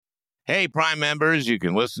Hey, Prime members, you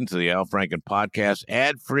can listen to the Al Franken podcast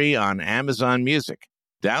ad-free on Amazon Music.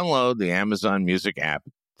 Download the Amazon Music app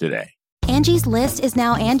today. Angie's List is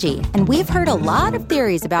now Angie, and we've heard a lot of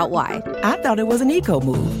theories about why. I thought it was an eco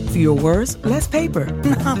move. Fewer words, less paper.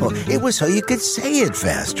 No, it was so you could say it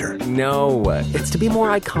faster. No, it's to be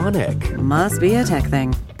more iconic. Must be a tech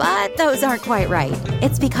thing. But those aren't quite right.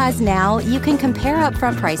 It's because now you can compare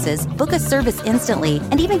upfront prices, book a service instantly,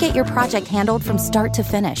 and even get your project handled from start to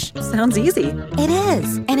finish. Sounds easy. It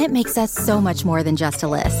is, and it makes us so much more than just a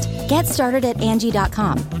list. Get started at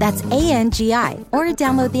Angie.com. That's ANGI, or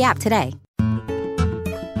download the app today.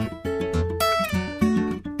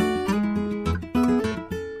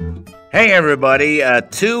 Hey, everybody.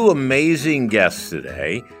 Two amazing guests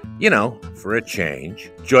today, for a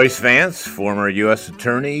change. Joyce Vance, former U.S.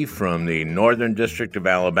 Attorney from the Northern District of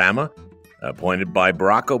Alabama, appointed by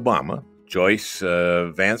Barack Obama. Joyce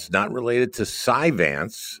Vance, not related to Cy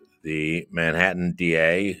Vance, the Manhattan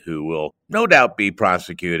DA, who will no doubt be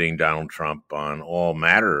prosecuting Donald Trump on all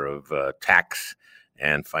matter of tax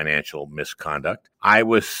and financial misconduct. I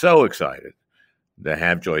was so excited to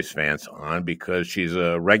have Joyce Vance on because she's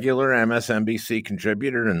a regular MSNBC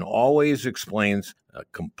contributor and always explains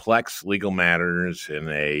complex legal matters in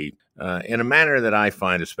a manner that I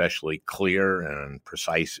find especially clear and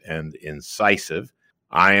precise and incisive.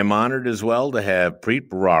 I am honored as well to have Preet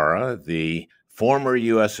Bharara, the former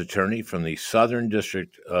U.S. Attorney from the Southern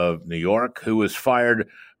District of New York, who was fired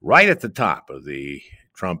right at the top of the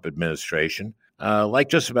Trump administration, like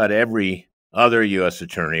just about every other U.S.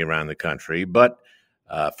 attorney around the country. But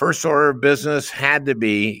first order of business had to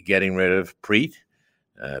be getting rid of Preet,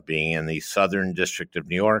 being in the Southern District of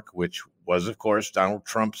New York, which was, of course, Donald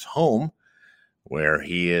Trump's home, where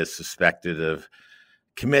he is suspected of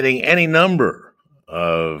committing any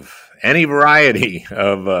variety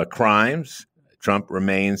of crimes. Trump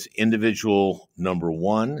remains individual number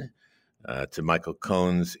one to Michael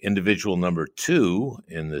Cohen's individual number two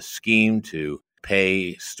in the scheme to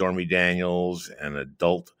pay Stormy Daniels, an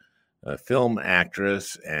adult film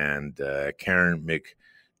actress, and Karen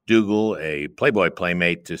McDougal, a Playboy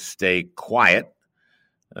playmate, to stay quiet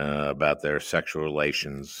about their sexual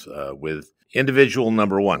relations with individual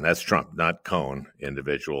number one. That's Trump, not Cohen,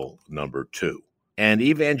 individual number two. And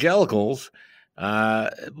evangelicals,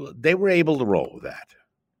 they were able to roll with that.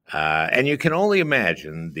 And you can only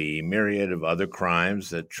imagine the myriad of other crimes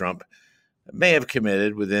that Trump may have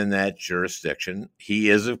committed within that jurisdiction. He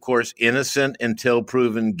is, of course, innocent until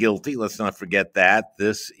proven guilty. Let's not forget that.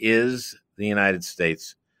 This is the United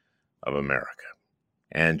States of America.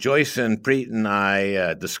 And Joyce and Preet and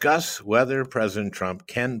I discuss whether President Trump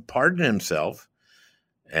can pardon himself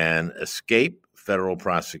and escape federal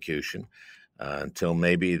prosecution until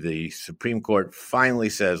maybe the Supreme Court finally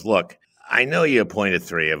says, look, I know you appointed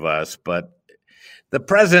three of us, but the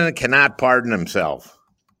president cannot pardon himself.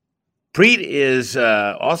 Preet is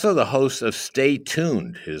also the host of Stay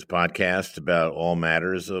Tuned, his podcast about all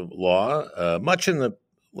matters of law, much in the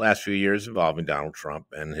last few years involving Donald Trump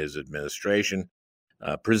and his administration.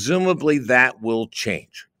 Presumably that will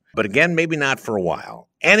change. But again, maybe not for a while.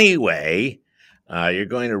 Anyway, you're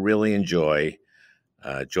going to really enjoy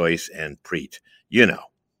Joyce and Preet,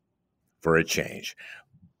 for a change.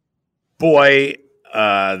 Boy,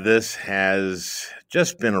 this has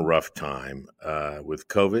just been a rough time with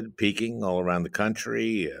COVID peaking all around the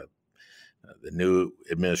country. The new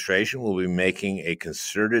administration will be making a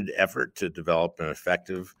concerted effort to develop an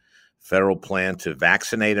effective federal plan to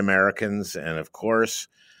vaccinate Americans. And of course,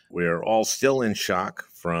 we are all still in shock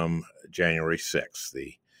from January 6th,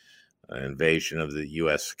 the invasion of the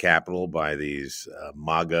U.S. Capitol by these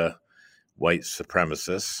MAGA white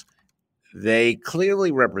supremacists. They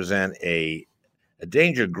clearly represent a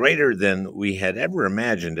danger greater than we had ever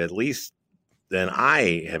imagined, at least than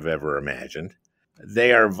I have ever imagined.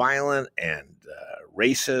 They are violent and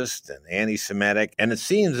racist and anti-Semitic, and it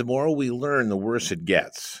seems the more we learn, the worse it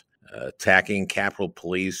gets. Attacking Capitol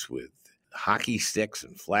Police with hockey sticks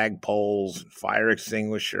and flagpoles and fire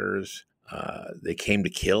extinguishers. They came to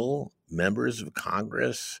kill members of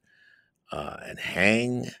Congress and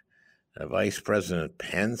hang Vice President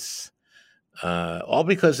Pence. All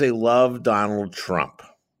because they love Donald Trump.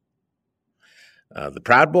 The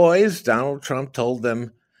Proud Boys, Donald Trump told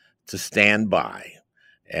them to stand by,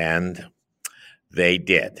 and they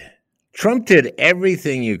did. Trump did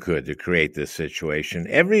everything you could to create this situation.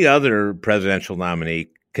 Every other presidential nominee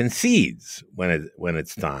concedes when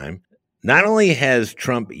it's time. Not only has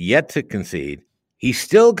Trump yet to concede, he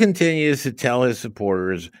still continues to tell his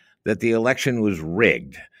supporters that the election was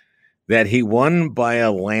rigged, that he won by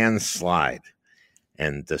a landslide,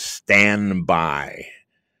 and to stand by.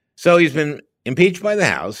 So he's been impeached by the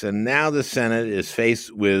House, and now the Senate is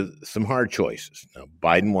faced with some hard choices. Now,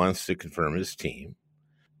 Biden wants to confirm his team.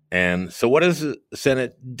 And so what does the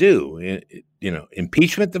Senate do?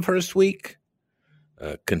 Impeachment the first week,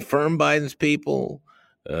 confirm Biden's people,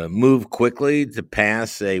 move quickly to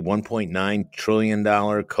pass a $1.9 trillion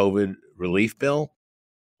COVID relief bill.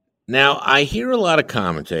 Now, I hear a lot of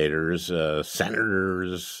commentators,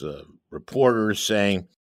 senators, reporters saying,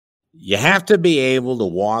 you have to be able to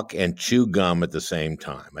walk and chew gum at the same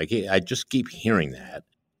time. I just keep hearing that.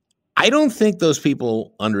 I don't think those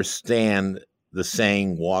people understand the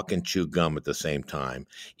saying walk and chew gum at the same time.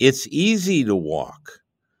 It's easy to walk,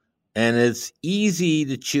 and it's easy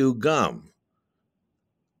to chew gum.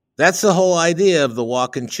 That's the whole idea of the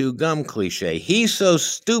walk and chew gum cliche. He's so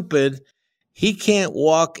stupid, he can't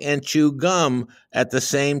walk and chew gum at the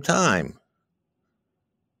same time.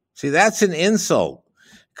 See, that's an insult,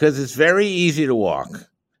 because it's very easy to walk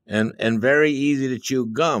and very easy to chew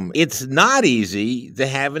gum. It's not easy to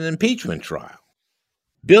have an impeachment trial.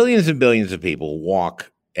 Billions and billions of people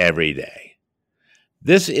walk every day.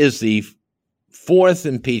 This is the fourth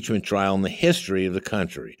impeachment trial in the history of the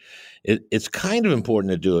country. It's kind of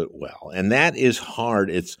important to do it well, and that is hard.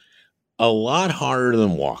 It's a lot harder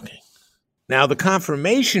than walking. Now, the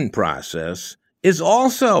confirmation process is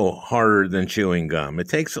also harder than chewing gum. It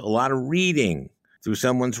takes a lot of reading through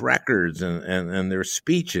someone's records and their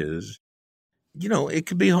speeches. It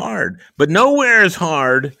could be hard, but nowhere as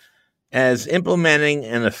hard as implementing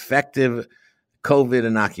an effective COVID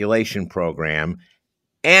inoculation program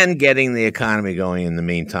and getting the economy going in the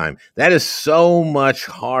meantime. That is so much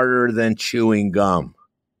harder than chewing gum.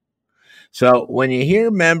 So when you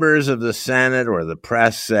hear members of the Senate or the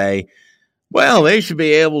press say, well, they should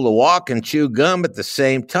be able to walk and chew gum at the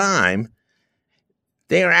same time,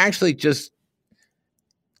 they are actually just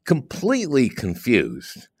completely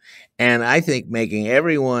confused. And I think making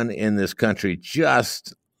everyone in this country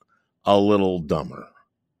just a little dumber.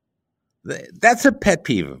 That's a pet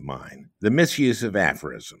peeve of mine, the misuse of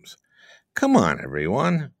aphorisms. Come on,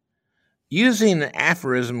 everyone. Using an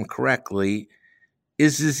aphorism correctly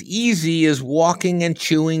is as easy as walking and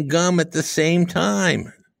chewing gum at the same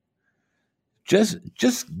time. Just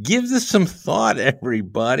give this some thought,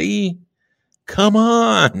 everybody. Come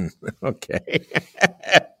on. Okay.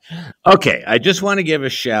 Okay, I just want to give a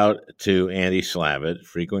shout to Andy Slavitt,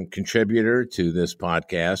 frequent contributor to this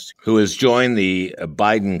podcast, who has joined the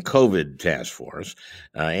Biden COVID task force.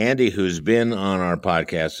 Andy, who's been on our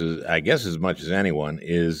podcast, I guess as much as anyone,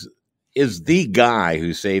 is the guy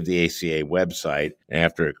who saved the ACA website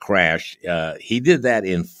after it crashed. He did that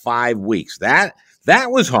in 5 weeks. That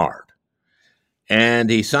was hard. And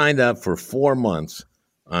he signed up for 4 months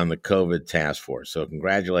on the COVID task force. So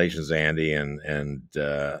congratulations, Andy, and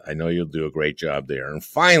I know you'll do a great job there. And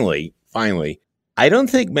finally, I don't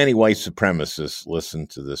think many white supremacists listen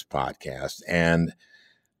to this podcast, and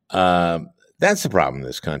that's the problem in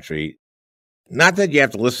this country. Not that you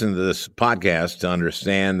have to listen to this podcast to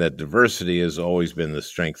understand that diversity has always been the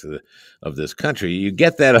strength of this country. You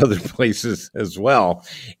get that other places as well.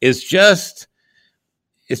 It's just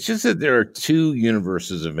that there are two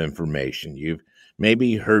universes of information. You've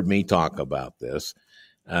maybe heard me talk about this.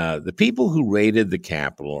 The people who raided the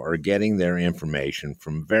Capitol are getting their information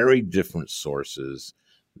from very different sources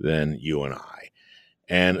than you and I.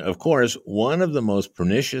 And of course, one of the most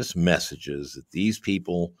pernicious messages that these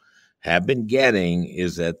people have been getting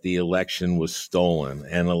is that the election was stolen.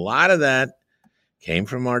 And a lot of that came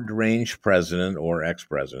from our deranged president or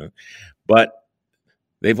ex-president. But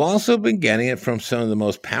they've also been getting it from some of the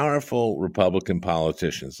most powerful Republican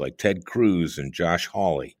politicians like Ted Cruz and Josh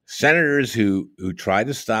Hawley, senators who try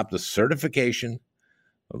to stop the certification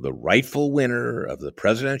of the rightful winner of the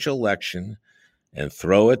presidential election and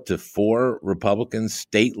throw it to 4 Republican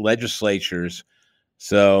state legislatures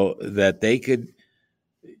so that they could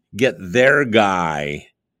get their guy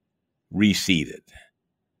reseated.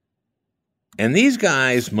 And these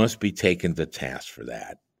guys must be taken to task for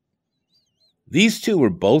that. These two were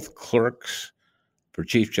both clerks for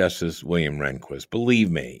Chief Justice William Rehnquist.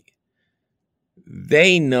 Believe me,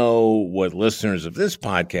 they know what listeners of this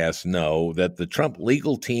podcast know, that the Trump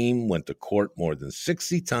legal team went to court more than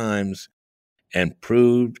 60 times and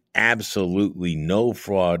proved absolutely no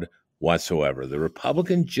fraud whatsoever. The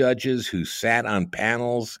Republican judges who sat on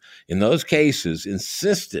panels in those cases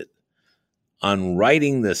insisted on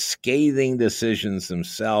writing the scathing decisions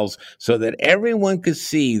themselves so that everyone could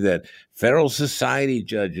see that federal society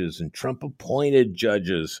judges and Trump-appointed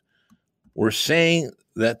judges were saying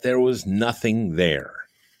that there was nothing there.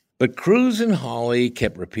 But Cruz and Hawley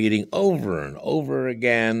kept repeating over and over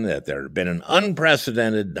again that there had been an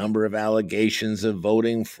unprecedented number of allegations of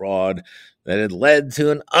voting fraud that had led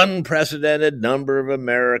to an unprecedented number of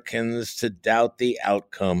Americans to doubt the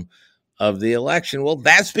outcome of the election. Well,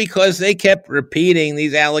 that's because they kept repeating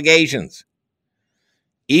these allegations,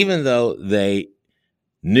 even though they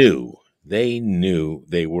knew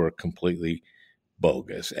they were completely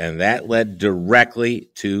bogus. And that led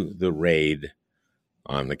directly to the raid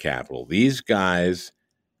on the Capitol. These guys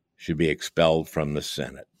should be expelled from the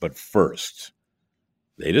Senate. But first,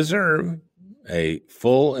 they deserve a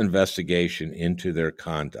full investigation into their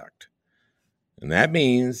conduct. And that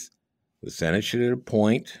means the Senate should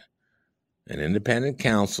appoint an independent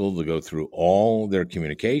counsel to go through all their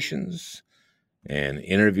communications and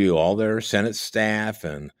interview all their Senate staff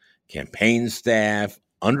and campaign staff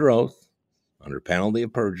under oath, under penalty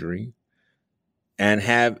of perjury, and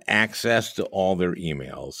have access to all their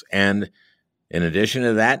emails. And in addition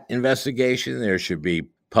to that investigation, there should be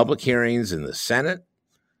public hearings in the Senate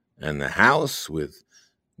and the House with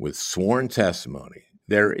sworn testimony.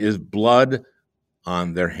 There is blood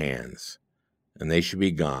on their hands, and they should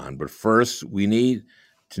be gone. But first, we need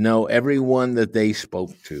to know everyone that they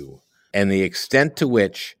spoke to and the extent to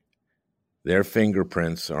which their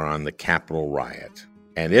fingerprints are on the Capitol riot.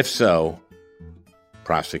 And if so,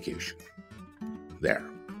 prosecution. There.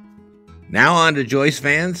 Now on to Joyce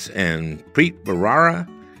Vance and Preet Bharara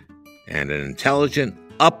and an intelligent,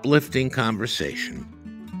 uplifting conversation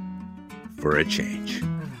for a change.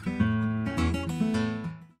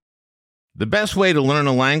 The best way to learn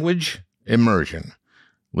a language? Immersion.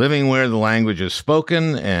 Living where the language is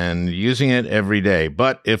spoken and using it every day.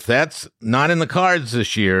 But if that's not in the cards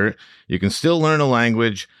this year, you can still learn a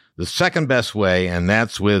language the second best way, and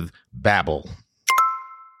that's with Babbel.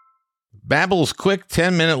 Babbel's quick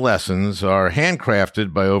 10-minute lessons are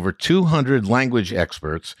handcrafted by over 200 language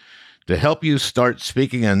experts to help you start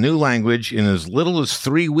speaking a new language in as little as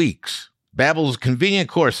 3 weeks. Babbel's convenient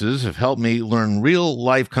courses have helped me learn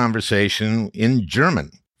real-life conversation in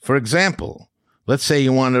German. For example, let's say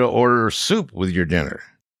you wanted to order soup with your dinner.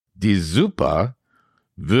 Die Suppe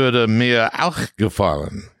würde mir auch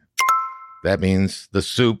gefallen. That means the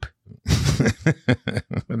soup.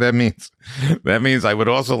 That means I would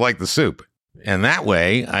also like the soup. And that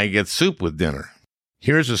way, I get soup with dinner.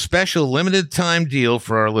 Here's a special limited time deal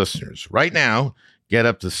for our listeners. Right now, get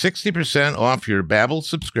up to 60% off your Babbel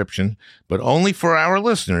subscription, but only for our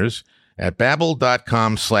listeners at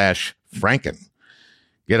babbel.com/Franken.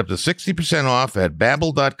 Get up to 60% off at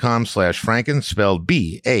babbel.com/Franken, spelled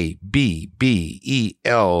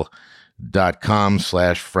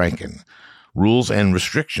BABBEL.com/Franken. Rules and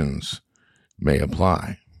restrictions may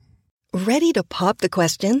apply. Ready to pop the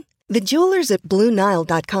question? The jewelers at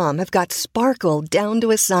BlueNile.com have got sparkle down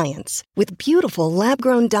to a science with beautiful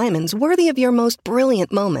lab-grown diamonds worthy of your most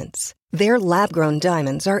brilliant moments. Their lab-grown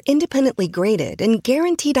diamonds are independently graded and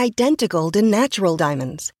guaranteed identical to natural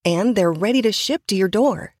diamonds, and they're ready to ship to your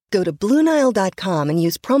door. Go to BlueNile.com and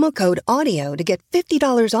use promo code AUDIO to get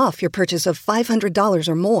 $50 off your purchase of $500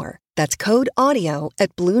 or more. That's code AUDIO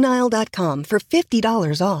at BlueNile.com for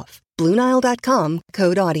 $50 off. BlueNile.com,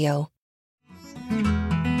 code AUDIO.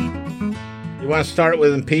 You want to start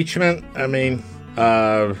with impeachment? I mean,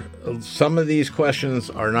 some of these questions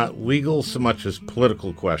are not legal so much as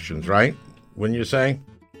political questions, right? Wouldn't you say?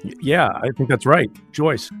 Yeah, I think that's right.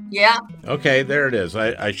 Joyce. Yeah. Okay, there it is.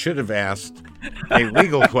 I should have asked a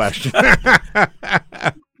legal question.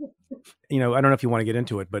 I don't know if you want to get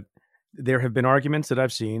into it, but there have been arguments that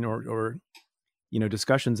I've seen or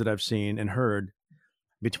discussions that I've seen and heard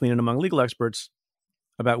between and among legal experts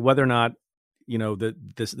about whether or not,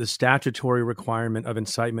 the statutory requirement of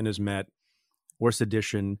incitement is met or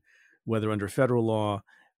sedition, whether under federal law.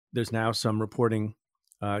 There's now some reporting,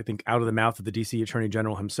 I think, out of the mouth of the D.C. Attorney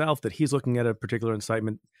General himself that he's looking at a particular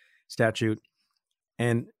incitement statute.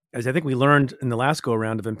 And as I think we learned in the last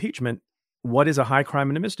go-around of impeachment, what is a high crime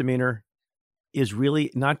and a misdemeanor is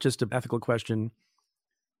really not just an ethical question,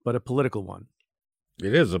 but a political one.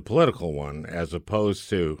 It is a political one, as opposed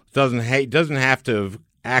to doesn't have to have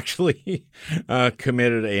actually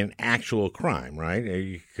committed an actual crime, right?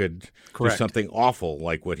 You could Correct. do something awful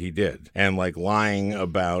like what he did, and like lying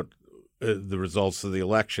about the results of the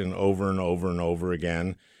election over and over and over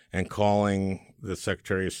again, and calling the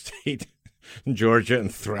Secretary of State in Georgia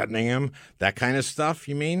and threatening him. That kind of stuff,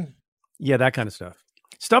 you mean? Yeah, that kind of stuff.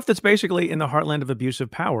 Stuff that's basically in the heartland of abuse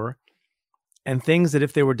of power, and things that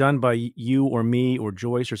if they were done by you or me or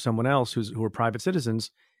Joyce or someone else who are private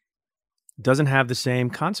citizens, doesn't have the same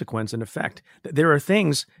consequence and effect. There are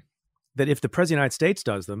things that if the President of the United States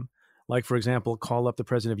does them, like, for example, call up the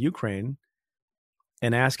president of Ukraine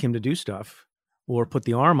and ask him to do stuff, or put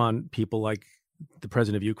the arm on people like the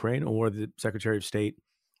president of Ukraine or the secretary of state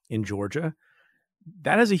in Georgia,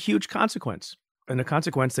 that has a huge consequence, and a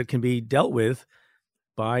consequence that can be dealt with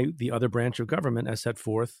by the other branch of government as set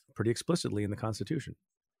forth pretty explicitly in the Constitution.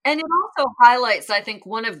 And it also highlights, I think,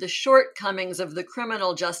 one of the shortcomings of the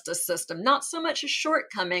criminal justice system. Not so much a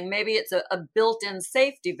shortcoming, maybe it's a built-in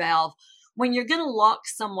safety valve. When you're going to lock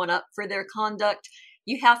someone up for their conduct,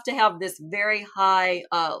 you have to have this very high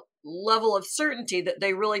level of certainty that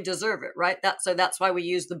they really deserve it, right? So that's why we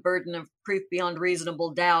use the burden of proof beyond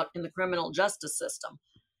reasonable doubt in the criminal justice system.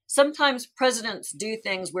 Sometimes presidents do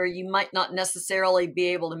things where you might not necessarily be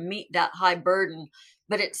able to meet that high burden,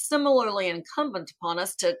 but it's similarly incumbent upon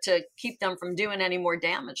us to keep them from doing any more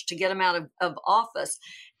damage, to get them out of office.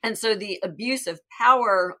 And so the abuse of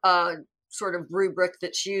power sort of rubric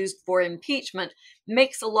that's used for impeachment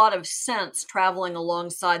makes a lot of sense traveling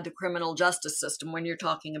alongside the criminal justice system when you're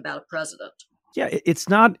talking about a president. Yeah, it's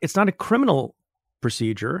not a criminal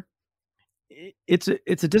procedure. It's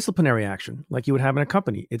a disciplinary action like you would have in a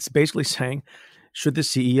company. It's basically saying, should the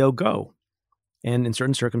CEO go? And in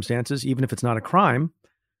certain circumstances, even if it's not a crime,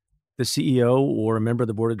 the CEO or a member of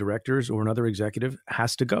the board of directors or another executive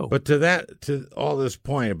has to go. But to all this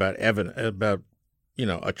point about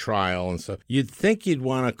a trial and stuff, you'd think you'd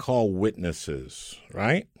want to call witnesses,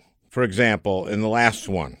 right? For example, in the last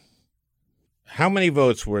one, how many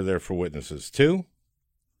votes were there for witnesses? 2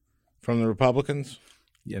 from the Republicans?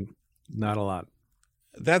 Yeah, not a lot.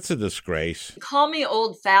 That's a disgrace. Call me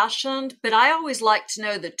old-fashioned, but I always like to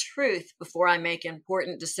know the truth before I make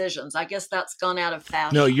important decisions. I guess that's gone out of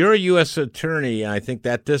fashion. No, you're a U.S. attorney, and I think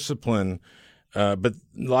that discipline, but a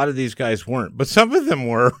lot of these guys weren't. But some of them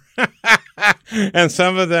were, and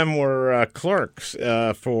some of them were clerks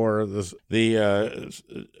for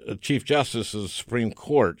the Chief Justice of the Supreme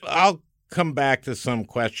Court. I'll come back to some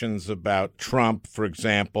questions about Trump, for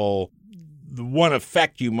example. The one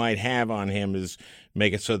effect you might have on him is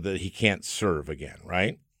make it so that he can't serve again,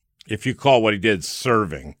 right? If you call what he did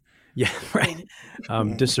serving. Yeah, right.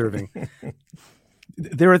 Disserving.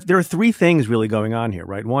 There are 3 things really going on here,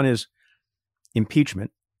 right? One is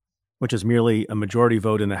impeachment, which is merely a majority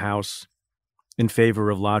vote in the House in favor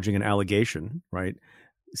of lodging an allegation, right?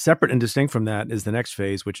 Separate and distinct from that is the next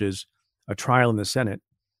phase, which is a trial in the Senate,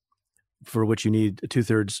 for which you need a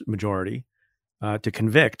 2/3 majority to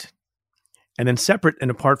convict. And then separate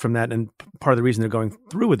and apart from that, and part of the reason they're going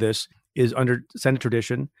through with this is under Senate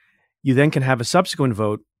tradition, you then can have a subsequent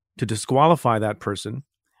vote to disqualify that person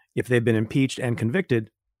if they've been impeached and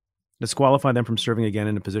convicted, disqualify them from serving again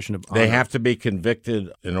in a position of honor. They have to be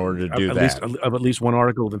convicted in order to do that. Of at least one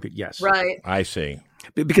article of impeachment. Yes. Right. I see.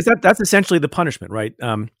 Because that's essentially the punishment, right?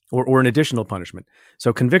 Or an additional punishment.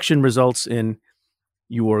 So conviction results in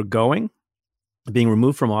your being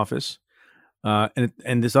removed from office.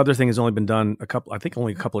 And this other thing has only been done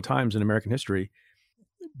only a couple of times in American history,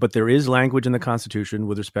 but there is language in the Constitution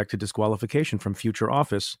with respect to disqualification from future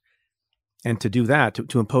office. And to do that,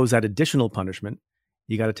 to impose that additional punishment,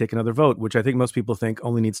 you got to take another vote, which I think most people think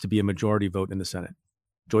only needs to be a majority vote in the Senate.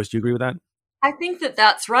 Joyce, do you agree with that? I think that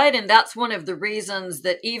that's right. And that's one of the reasons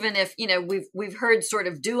that even if, we've heard sort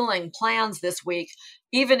of dueling plans this week,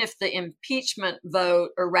 even if the impeachment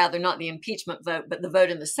vote, or rather not the impeachment vote, but the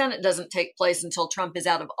vote in the Senate doesn't take place until Trump is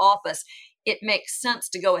out of office, it makes sense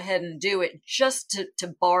to go ahead and do it just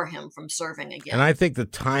to bar him from serving again. And I think the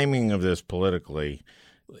timing of this politically,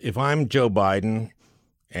 if I'm Joe Biden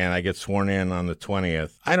and I get sworn in on the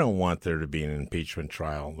 20th, I don't want there to be an impeachment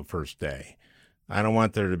trial the first day. I don't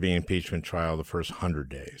want there to be an impeachment trial the first 100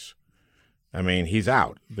 days. I mean, he's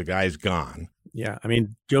out. The guy's gone. Yeah. I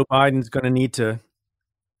mean, Joe Biden's going to need to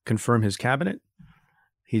confirm his cabinet.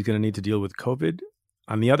 He's going to need to deal with COVID.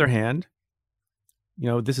 On the other hand,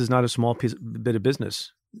 this is not a small bit of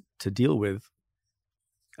business to deal with,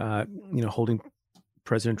 holding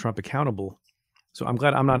President Trump accountable. So I'm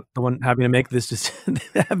glad I'm not the one having to make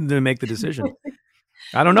having to make the decision.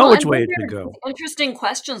 I don't know which way it should go. Interesting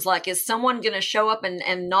questions like, is someone going to show up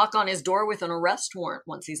and knock on his door with an arrest warrant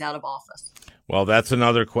once he's out of office? Well, that's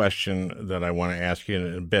another question that I want to ask you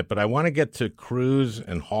in a bit, but I want to get to Cruz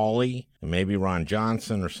and Hawley and maybe Ron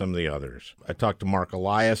Johnson or some of the others. I talked to Mark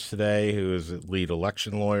Elias today, who is a lead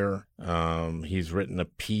election lawyer. He's written a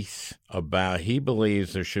piece about, he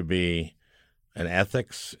believes there should be an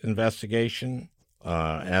ethics investigation,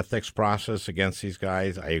 an ethics process against these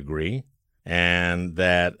guys. I agree. And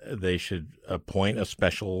that they should appoint a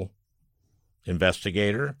special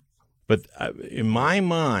investigator. But in my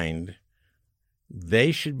mind, what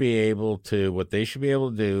they should be able to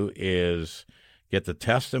do is get the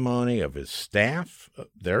testimony of his staff,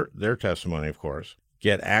 their testimony, of course,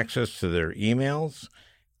 get access to their emails,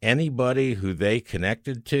 anybody who they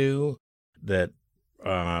connected to that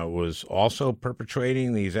was also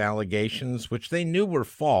perpetrating these allegations, which they knew were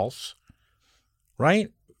false, right?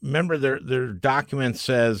 Remember, their document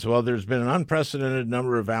says, well, there's been an unprecedented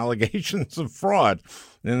number of allegations of fraud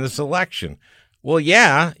in this election. Well,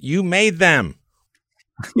 yeah, you made them.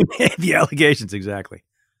 You made the allegations, exactly.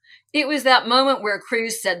 It was that moment where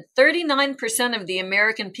Cruz said 39% of the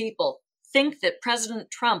American people think that President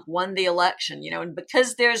Trump won the election, and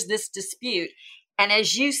because there's this dispute. And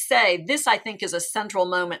as you say, this, I think, is a central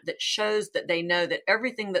moment that shows that they know that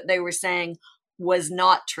everything that they were saying was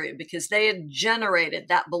not true because they had generated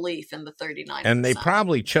that belief in the 39%. And they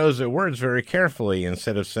probably chose their words very carefully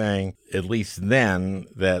instead of saying, at least then,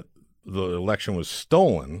 that the election was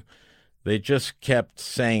stolen. They just kept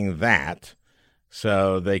saying that.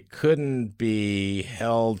 So they couldn't be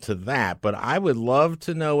held to that. But I would love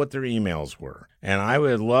to know what their emails were. And I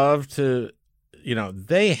would love to,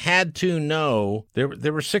 they had to know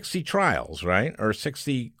there were 60 trials, right? Or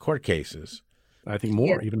 60 court cases. I think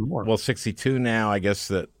more, even more. Well, 62 now, I guess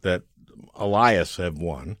that Elias has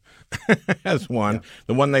won. Yeah.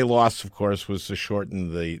 The one they lost, of course, was to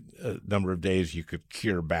shorten the number of days you could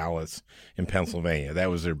cure ballots in Pennsylvania. That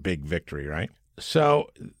was their big victory, right? So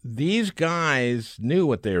these guys knew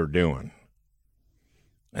what they were doing,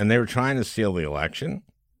 and they were trying to steal the election.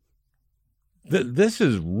 This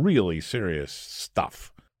is really serious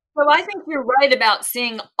stuff. So I think you're right about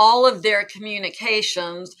seeing all of their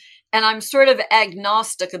communications, and I'm sort of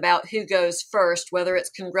agnostic about who goes first, whether it's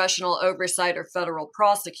congressional oversight or federal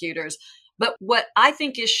prosecutors. But what I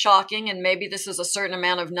think is shocking, and maybe this is a certain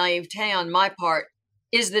amount of naivete on my part,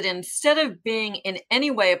 is that instead of being in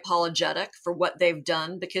any way apologetic for what they've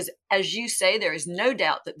done, because as you say, there is no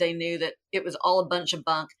doubt that they knew that it was all a bunch of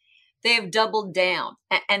bunk, they have doubled down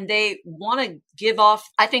and they want to give off,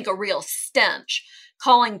 I think, a real stench,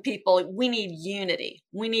 calling people, we need unity.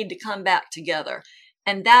 We need to come back together.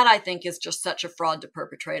 And that, I think, is just such a fraud to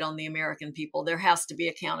perpetrate on the American people. There has to be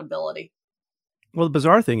accountability. Well, the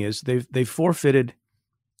bizarre thing is they've forfeited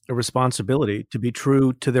a responsibility to be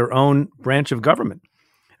true to their own branch of government.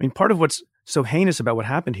 I mean, part of what's so heinous about what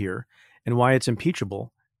happened here and why it's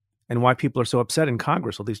impeachable and why people are so upset in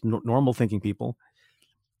Congress, at least normal thinking people,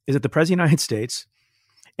 is that the President of the United States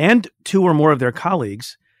and two or more of their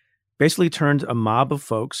colleagues basically turned a mob of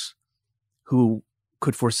folks who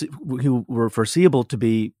were foreseeable to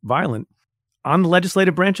be violent on the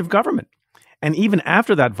legislative branch of government. And even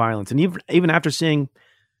after that violence, and even after seeing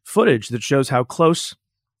footage that shows how close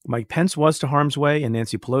Mike Pence was to harm's way and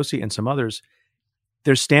Nancy Pelosi and some others,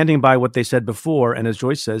 they're standing by what they said before, and as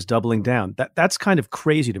Joyce says, doubling down. That's kind of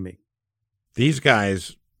crazy to me. These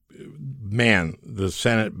guys, man, the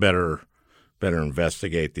Senate better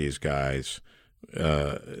investigate these guys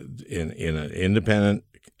in an independent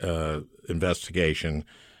investigation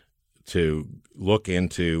to look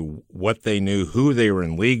into what they knew, who they were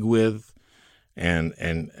in league with, and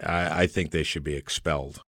I think they should be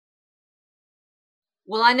expelled.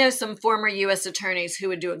 Well, I know some former U.S. attorneys who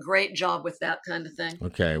would do a great job with that kind of thing.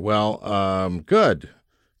 Okay, well, good.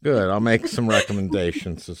 I'll make some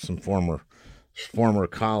recommendations to some former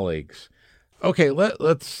colleagues. Okay,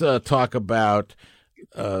 let's talk about.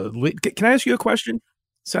 Can I ask you a question,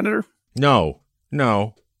 Senator? No.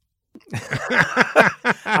 I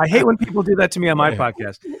hate when people do that to me on my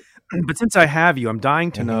podcast. But since I have you, I'm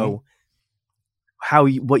dying to know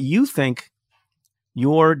what you think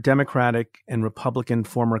your Democratic and Republican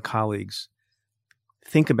former colleagues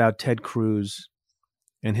think about Ted Cruz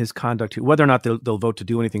and his conduct, whether or not they'll vote to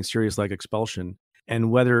do anything serious like expulsion, and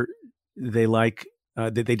whether they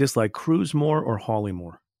dislike Cruz more or Hawley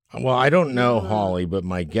more. Well, I don't know Hawley, but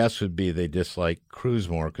my guess would be they dislike Cruz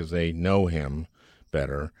more because they know him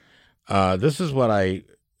better. This is what I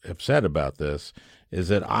have said about this, is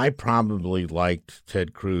that I probably liked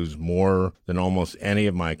Ted Cruz more than almost any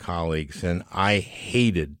of my colleagues, and I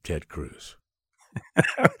hated Ted Cruz.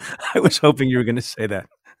 I was hoping you were going to say that.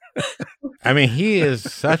 I mean, he is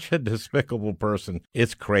such a despicable person.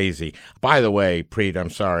 It's crazy. By the way, Preet, I'm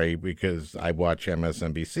sorry, because I watch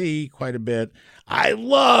MSNBC quite a bit. I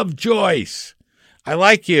love Joyce. I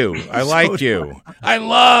like you. I like you. I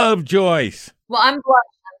love Joyce. Well, I'm glad.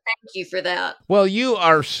 Thank you for that. Well, you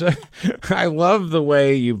are I love the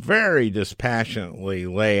way you very dispassionately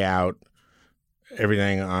lay out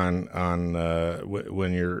everything on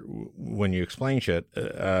when you explain shit.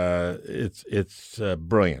 It's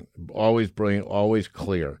brilliant, always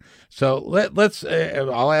clear. So let's.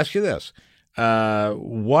 I'll ask you this: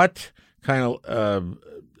 what kind of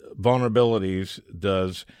vulnerabilities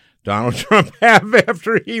does Donald Trump have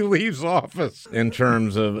after he leaves office in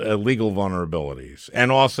terms of legal vulnerabilities?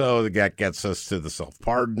 And also that gets us to the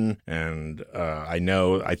self-pardon. And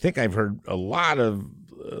I think I've heard a lot of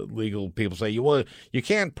legal people say, well, you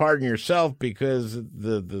can't pardon yourself because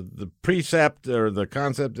the precept or the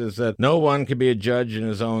concept is that no one can be a judge in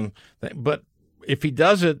his own thing. But if he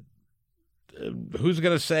does it, who's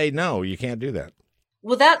going to say, no, you can't do that?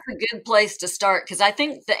 Well, that's a good place to start, because I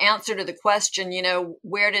think the answer to the question,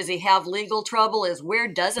 where does he have legal trouble, is where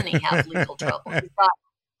doesn't he have legal trouble? He's got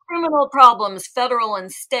criminal problems, federal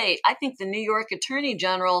and state. I think the New York Attorney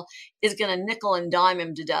General is going to nickel and dime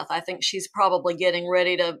him to death. I think she's probably getting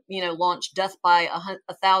ready to, launch death by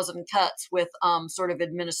 1,000 cuts with sort of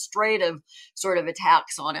administrative sort of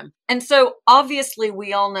attacks on him. And so obviously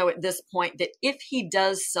we all know at this point that if he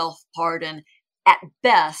does self-pardon, at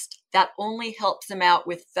best, that only helps him out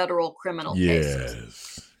with federal criminal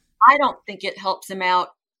cases. I don't think it helps him out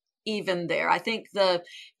even there. I think the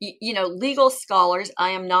legal scholars, I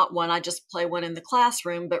am not one, I just play one in the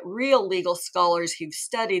classroom, but real legal scholars who've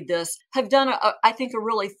studied this have done, I think, a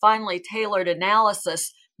really finely tailored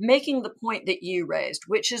analysis, making the point that you raised,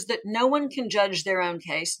 which is that no one can judge their own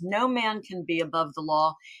case. No man can be above the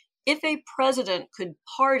law. If a president could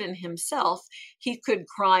pardon himself, he could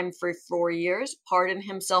crime for 4 years, pardon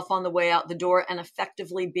himself on the way out the door, and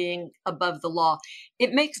effectively being above the law.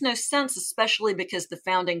 It makes no sense, especially because the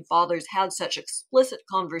founding fathers had such explicit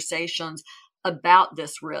conversations about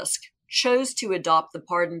this risk, chose to adopt the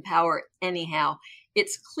pardon power anyhow.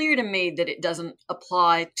 It's clear to me that it doesn't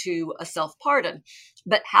apply to a self-pardon.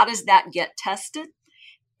 But how does that get tested?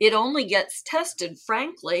 It only gets tested,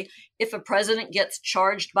 frankly, if a president gets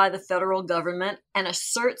charged by the federal government and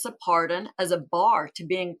asserts a pardon as a bar to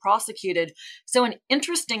being prosecuted. So an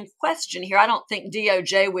interesting question here. I don't think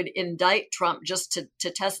DOJ would indict Trump just to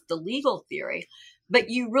test the legal theory, but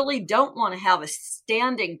you really don't want to have a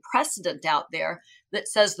standing precedent out there that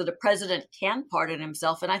says that a president can pardon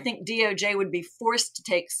himself. And I think DOJ would be forced to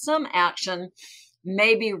take some action,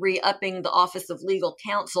 maybe re-upping the Office of Legal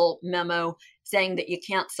Counsel memo saying that you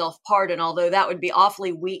can't self-pardon, although that would be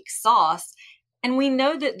awfully weak sauce. And we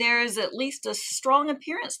know that there is at least a strong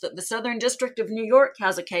appearance that the Southern District of New York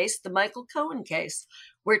has a case, the Michael Cohen case,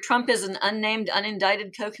 where Trump is an unnamed,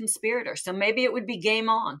 unindicted co-conspirator. So maybe it would be game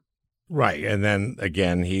on. Right. And then,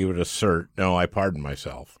 again, he would assert, no, I pardon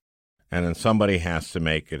myself. And then somebody has to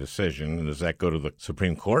make a decision. And does that go to the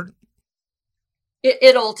Supreme Court?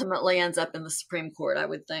 It ultimately ends up in the Supreme Court, I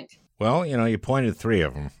would think. Well, you pointed 3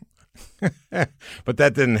 of them. But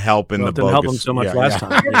that didn't help in the didn't bogus. help him so much last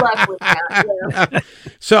time. Good luck with that.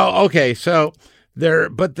 Yeah. So there,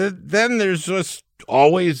 but then there's just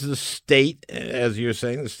always the state, as you're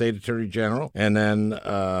saying, the state attorney general, and then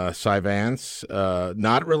Vance,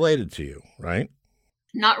 not related to you, right?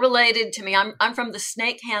 Not related to me. I'm from the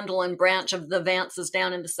snake handling branch of the Vances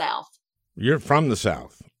down in the South. You're from the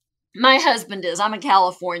South. My husband is. I'm a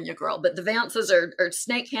California girl, but the Vances are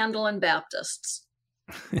snake handling Baptists.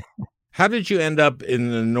 How did you end up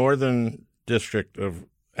in the Northern District of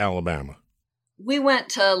Alabama? We went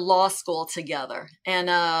to law school together, and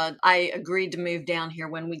I agreed to move down here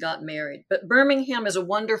when we got married. But Birmingham is a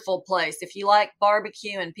wonderful place. If you like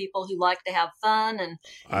barbecue and people who like to have fun and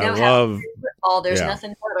I love football, there's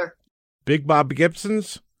nothing better. Big Bob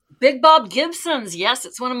Gibson's? Big Bob Gibson's, yes.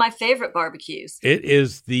 It's one of my favorite barbecues. It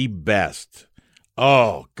is the best.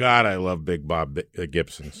 Oh, God, I love Big Bob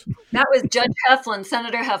Gibson's. That was Judge Heflin,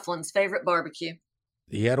 Senator Heflin's favorite barbecue.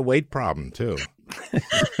 He had a weight problem, too.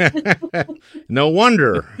 No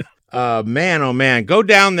wonder. Man, oh, man. Go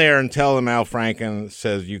down there and tell him Al Franken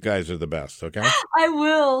says you guys are the best, okay? I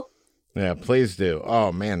will. Yeah, please do.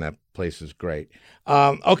 Oh, man, that place is great.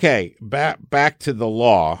 Okay, back to the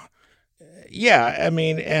law. Yeah, I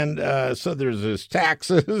mean, and so there's his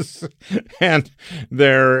taxes, and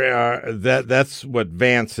that's what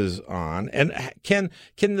Vance is on. And can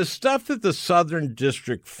the stuff that the Southern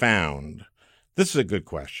District found, this is a good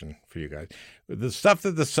question for you guys, the stuff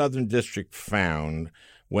that the Southern District found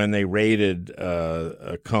when they raided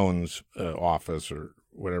Cohen's office or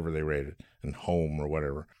whatever they raided, and home or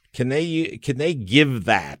whatever, can they give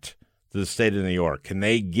that to the state of New York? Can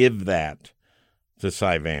they give that to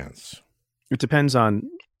Cy Vance? It depends on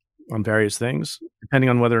various things, depending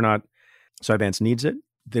on whether or not Cy Vance needs it.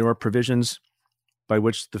 There are provisions by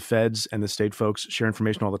which the feds and the state folks share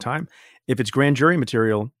information all the time. If it's grand jury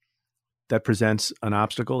material, that presents an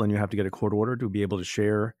obstacle, and you have to get a court order to be able to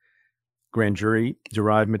share grand jury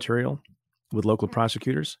derived material with local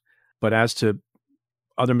prosecutors. But as to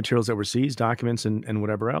other materials that were seized, documents and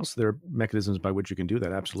whatever else, there are mechanisms by which you can do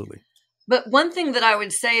that, absolutely. But one thing that I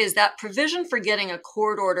would say is that provision for getting a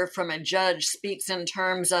court order from a judge speaks in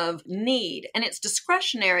terms of need, and it's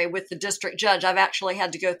discretionary with the district judge. I've actually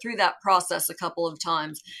had to go through that process a couple of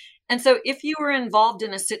times. And so if you were involved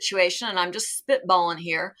in a situation, and I'm just spitballing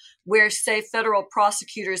here, where, say, federal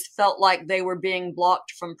prosecutors felt like they were being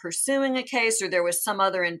blocked from pursuing a case or there was some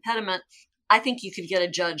other impediment, I think you could get a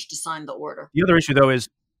judge to sign the order. The other issue, though, is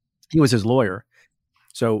he was his lawyer.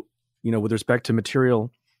 So, with respect to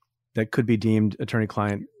material that could be deemed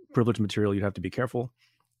attorney-client privilege material, you'd have to be careful.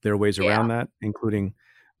 There are ways around that, including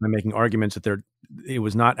by making arguments that it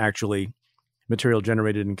was not actually material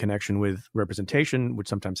generated in connection with representation, which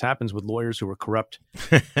sometimes happens with lawyers who are corrupt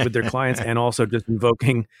with their clients, and also just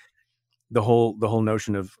invoking the whole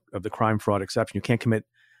notion of the crime fraud exception. You can't commit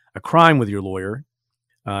a crime with your lawyer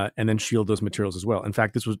and then shield those materials as well. In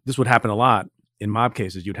fact, this would happen a lot in mob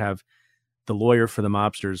cases. You'd have the lawyer for the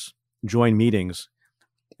mobsters join meetings,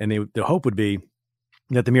 and the hope would be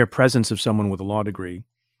that the mere presence of someone with a law degree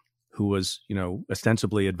who was,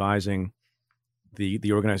 ostensibly advising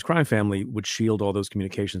the organized crime family would shield all those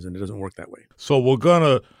communications, and it doesn't work that way. So we're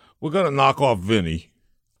gonna knock off Vinny,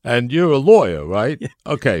 and you're a lawyer, right? Yeah.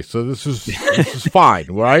 Okay, so this is fine,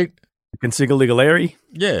 right? Consiga legally?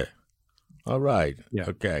 Yeah. All right. Yeah.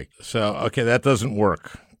 Okay. So that doesn't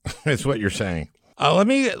work. That's what you're saying. Let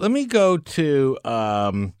me go to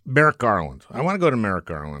Merrick Garland. I want to go to Merrick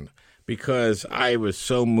Garland because I was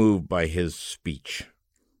so moved by his speech.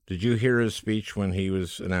 Did you hear his speech when he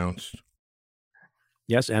was announced?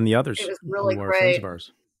 Yes, and the others. It was really who are great. Friends of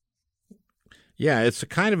ours. Yeah, it's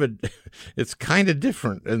kind of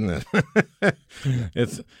different, isn't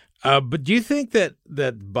it? But do you think that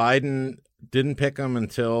Biden didn't pick him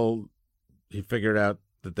until he figured out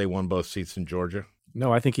that they won both seats in Georgia?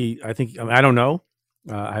 No, I don't know.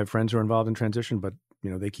 I have friends who are involved in transition, but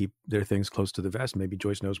they keep their things close to the vest. Maybe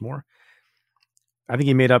Joyce knows more. I think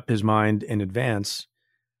he made up his mind in advance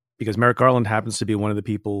because Merrick Garland happens to be one of the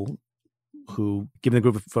people who, given the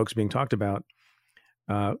group of folks being talked about,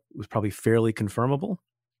 was probably fairly confirmable.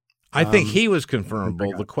 I think he was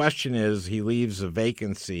confirmable. The question is, he leaves a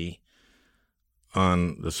vacancy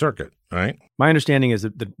on the circuit, right? My understanding is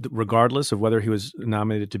that regardless of whether he was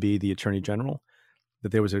nominated to be the attorney general,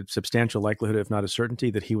 that there was a substantial likelihood, if not a certainty,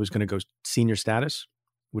 that he was going to go senior status,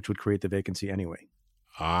 which would create the vacancy anyway.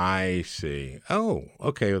 I see. Oh,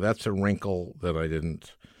 okay. Well, that's a wrinkle that I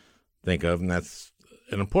didn't think of, and that's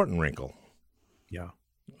an important wrinkle. Yeah.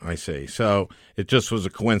 I see. So it just was a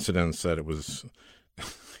coincidence that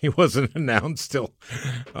he wasn't announced till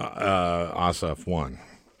Ossoff won.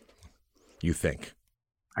 You think?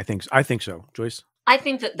 I think so. Joyce? I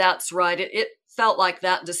think that's right. It felt like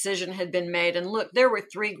that decision had been made. And look, there were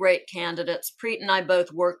three great candidates. Preet and I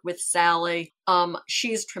both worked with Sally.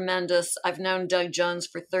 She's tremendous. I've known Doug Jones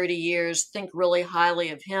for 30 years, think really highly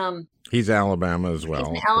of him. He's Alabama as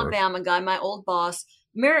well. He's an Alabama guy, my old boss.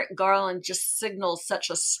 Merrick Garland just signals such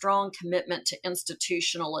a strong commitment to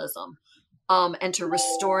institutionalism and to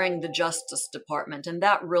restoring the Justice Department. And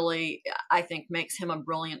that really, I think, makes him a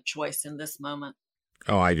brilliant choice in this moment.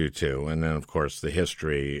 Oh, I do too. And then, of course, the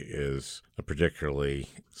history is particularly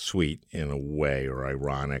sweet in a way, or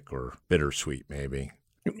ironic, or bittersweet, maybe.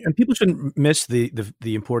 And people shouldn't miss the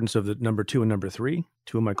importance of the number 2 and number 3,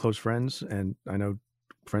 two of my close friends, and I know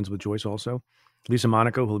friends with Joyce also. Lisa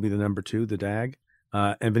Monaco, who will be the number 2, the DAG,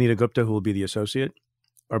 and Vanita Gupta, who will be the associate,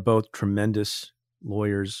 are both tremendous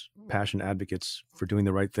lawyers, passionate advocates for doing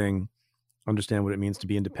the right thing, understand what it means to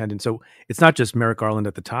be independent. So it's not just Merrick Garland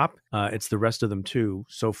at the top. It's the rest of them, too,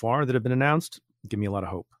 so far that have been announced. Give me a lot of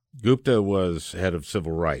hope. Gupta was head of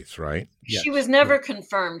civil rights, right? She was never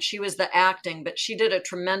confirmed. She was the acting, but she did a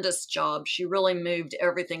tremendous job. She really moved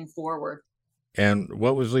everything forward. And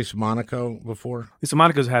what was Lisa Monaco before? Lisa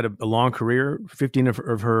Monaco's had a long career. 15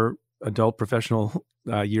 of her adult professional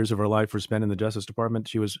years of her life were spent in the Justice Department.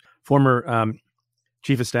 She was former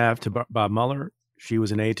chief of staff to Bob Mueller. She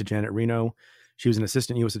was an aide to Janet Reno. She was an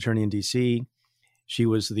assistant U.S. attorney in D.C. She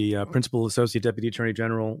was the principal associate deputy attorney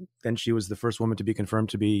general. Then she was the first woman to be confirmed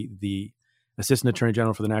to be the assistant attorney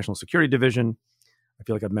general for the National Security Division. I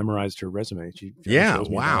feel like I've memorized her resume. She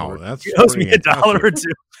wow. She owes me $1 or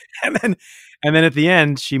 $2. And then at the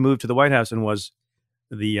end, she moved to the White House and was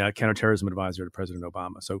the counterterrorism advisor to President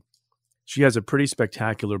Obama. So she has a pretty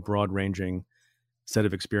spectacular, broad-ranging set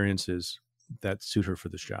of experiences that suit her for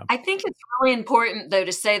this job. I think it's really important, though,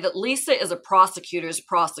 to say that Lisa is a prosecutor's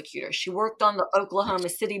prosecutor. She worked on the Oklahoma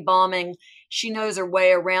City bombing. She knows her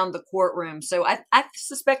way around the courtroom. So I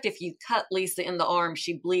suspect if you cut Lisa in the arm,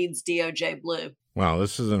 she bleeds DOJ blue. Wow,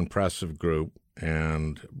 this is an impressive group,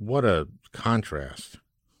 and what a contrast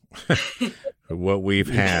what we've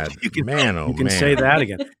had. You can, man, oh you can man. say that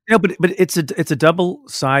again. But it's a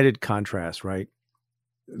double-sided contrast, right?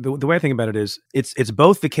 The way I think about it is it's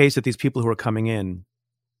both the case that these people who are coming in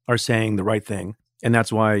are saying the right thing, and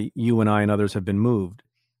that's why you and I and others have been moved,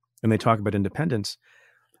 and they talk about independence.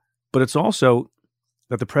 But it's also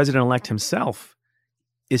that the president-elect himself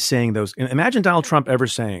is saying those. Imagine Donald Trump ever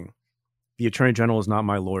saying, the attorney general is not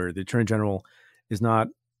my lawyer. The attorney general is not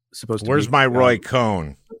supposed to Where's be, my Roy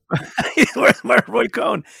Cohn? Where's my Roy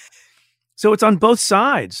Cohn? So it's on both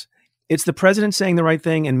sides. It's the president saying the right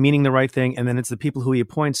thing and meaning the right thing, and then it's the people who he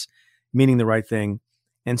appoints meaning the right thing.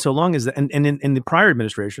 And so long as, and in the prior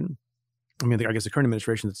administration, I mean, I guess the current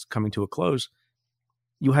administration that's coming to a close,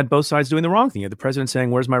 you had both sides doing the wrong thing. You had the president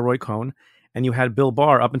saying, where's my Roy Cohn? And you had Bill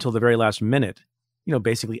Barr up until the very last minute,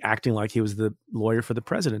 basically acting like he was the lawyer for the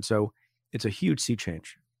president. So it's a huge sea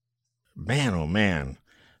change. Man, oh man.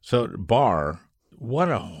 So Barr,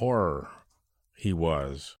 what a horror he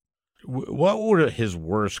was. What were his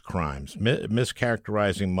worst crimes?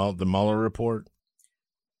 Mischaracterizing the Mueller report?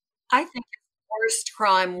 I think his worst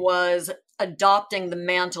crime was adopting the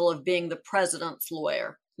mantle of being the president's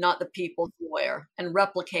lawyer, not the people's lawyer, and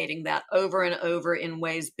replicating that over and over in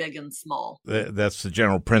ways big and small. That's the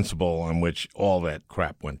general principle on which all that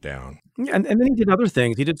crap went down. Yeah, and then he did other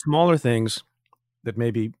things. He did smaller things that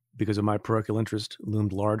maybe, because of my parochial interest,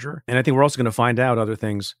 loomed larger. And I think we're also going to find out other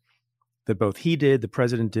things that both he did, the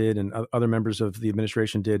president did, and other members of the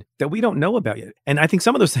administration did that we don't know about yet. And I think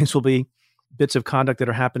some of those things will be bits of conduct that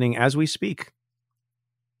are happening as we speak,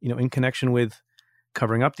 in connection with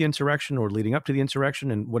covering up the insurrection or leading up to the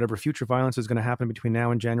insurrection and whatever future violence is going to happen between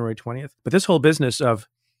now and January 20th. But this whole business of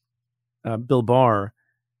Bill Barr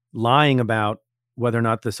lying about whether or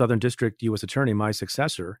not the Southern District U.S. Attorney, my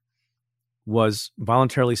successor, was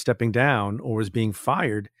voluntarily stepping down or was being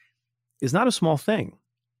fired is not a small thing.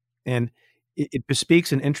 And it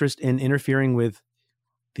bespeaks an interest in interfering with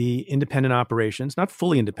the independent operations, not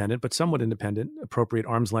fully independent, but somewhat independent, appropriate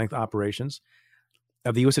arm's length operations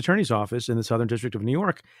of the U.S. Attorney's Office in the Southern District of New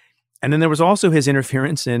York. And then there was also his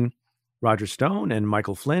interference in Roger Stone and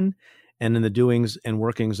Michael Flynn and in the doings and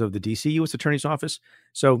workings of the D.C. U.S. Attorney's Office.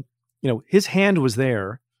 So, his hand was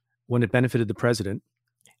there when it benefited the president.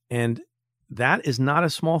 And that is not a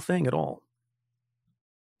small thing at all.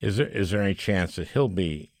 Is there any chance that he'll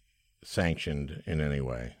be sanctioned in any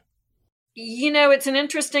way? It's an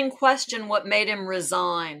interesting question what made him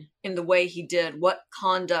resign in the way he did. What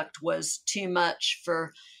conduct was too much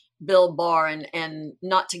for Bill Barr? And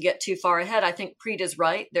not to get too far ahead, I think Preet is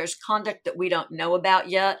right. There's conduct that we don't know about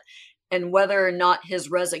yet. And whether or not his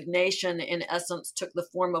resignation, in essence, took the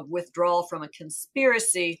form of withdrawal from a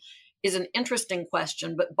conspiracy is an interesting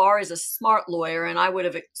question. But Barr is a smart lawyer, and I would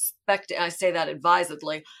have expected, I say that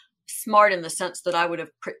advisedly, smart in the sense that I would have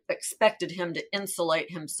expected him to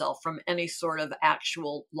insulate himself from any sort of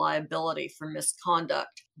actual liability for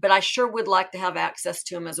misconduct. But I sure would like to have access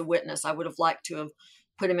to him as a witness. I would have liked to have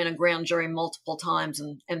put him in a grand jury multiple times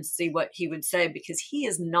and see what he would say, because he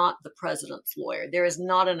is not the president's lawyer. There is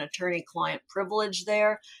not an attorney-client privilege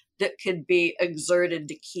there that could be exerted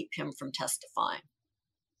to keep him from testifying.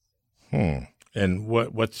 And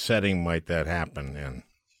what setting might that happen in?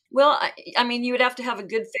 Well, I mean, you would have to have a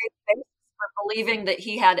good faith basis for believing that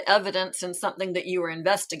he had evidence in something that you were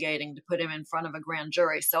investigating to put him in front of a grand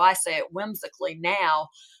jury. So I say it whimsically now,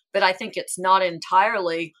 but I think it's not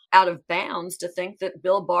entirely out of bounds to think that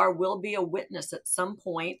Bill Barr will be a witness at some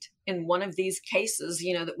point in one of these cases,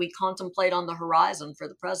 that we contemplate on the horizon for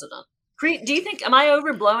the president. Preet, do you think, am I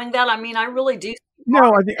overblowing that? I mean, I really do.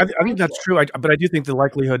 No, I think that's true. But I do think the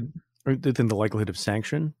likelihood of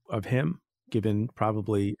sanction of him, given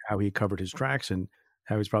probably how he covered his tracks and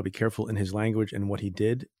how he's probably careful in his language and what he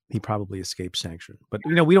did, he probably escaped sanction. But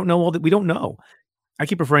we don't know all that. We don't know. I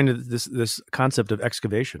keep referring to this concept of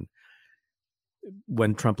excavation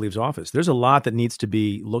when Trump leaves office. There's a lot that needs to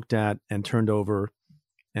be looked at and turned over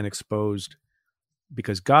and exposed,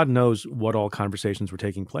 because God knows what all conversations were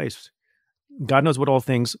taking place. God knows what all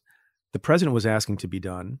things the president was asking to be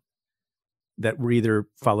done that were either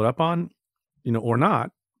followed up on, or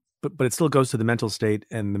not. But it still goes to the mental state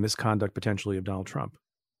and the misconduct potentially of Donald Trump.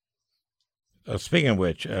 Speaking of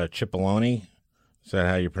which, Cipollone, is that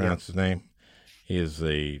how you pronounce his name? He is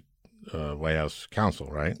the White House counsel,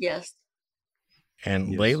 right? Yes.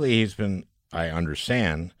 And lately he's been, I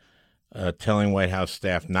understand, telling White House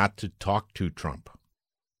staff not to talk to Trump.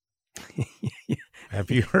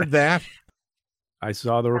 Have you heard that? I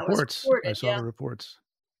saw the reports. The reports.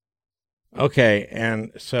 Okay,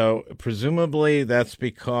 and so presumably that's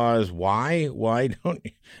because why do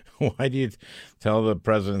you tell the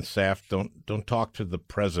president's staff don't talk to the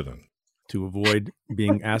president? to avoid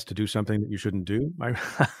being asked to do something that you shouldn't do,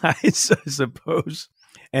 I suppose.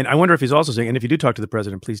 And I wonder if he's also saying, and if you do talk to the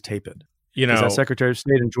president, please tape it. You know, that Secretary of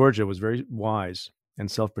State in Georgia was very wise and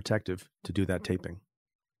self-protective to do that taping.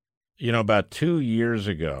 You know, about 2 years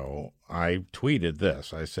ago, I tweeted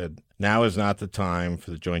this. I said, now is not the time for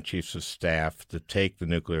the Joint Chiefs of Staff to take the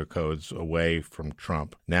nuclear codes away from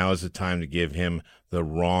Trump. Now is the time to give him the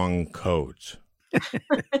wrong codes.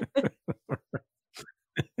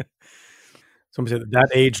 Somebody said that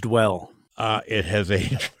aged well. It has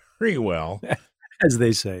aged very well. As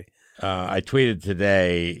they say. I tweeted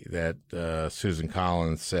today that Susan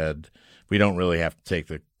Collins said, we don't really have to take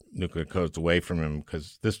the nuclear codes away from him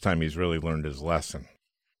because this time he's really learned his lesson.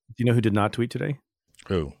 Do you know who did not tweet today?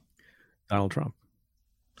 Who? Donald Trump.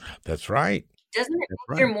 That's right. Doesn't it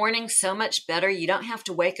make your morning so much better? You don't have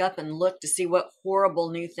to wake up and look to see what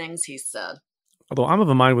horrible new things he said. Although I'm of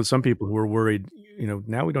a mind with some people who are worried,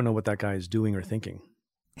 now we don't know what that guy is doing or thinking.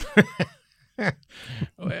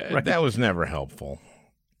 Right. That was never helpful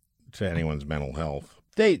to anyone's mental health.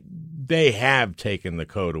 They have taken the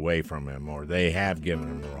code away from him, or they have given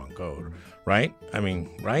him the wrong code, right? I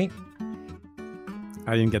mean, right?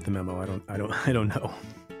 I didn't get the memo. I don't know.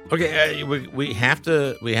 Okay, we have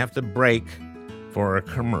to break for a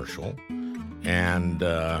commercial, and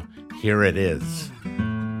here it is.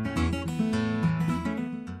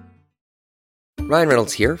 Ryan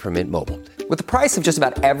Reynolds here from Mint Mobile. With the price of just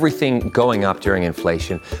about everything going up during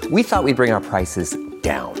inflation, we thought we'd bring our prices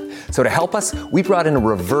down. So to help us, we brought in a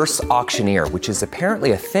reverse auctioneer, which is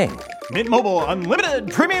apparently a thing. Mint Mobile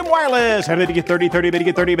Unlimited Premium Wireless. How to get 30, 30, bit to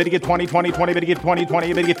get 30, bit to get 20, 20, 20, bit to get 20,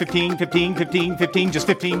 20, bit to get 15, 15, 15, 15, just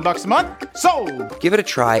 $15 a month? Sold! Give it a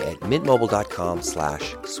try at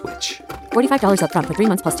mintmobile.com/switch. $45 up front for 3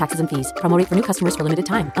 months plus taxes and fees. Promo rate for new customers for limited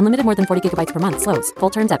time. Unlimited more than 40 gigabytes per month. Slows full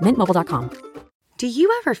terms at mintmobile.com. Do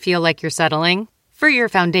you ever feel like you're settling? For your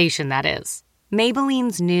foundation, that is.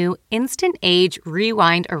 Maybelline's new Instant Age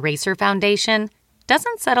Rewind Eraser Foundation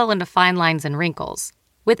doesn't settle into fine lines and wrinkles.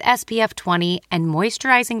 With SPF 20 and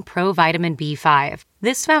moisturizing Pro Vitamin B5,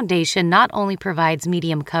 this foundation not only provides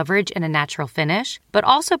medium coverage and a natural finish, but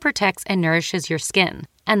also protects and nourishes your skin.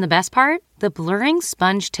 And the best part? The blurring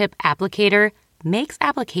sponge tip applicator makes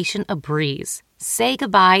application a breeze. Say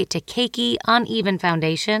goodbye to cakey, uneven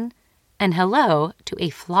foundation and hello to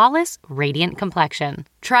a flawless, radiant complexion.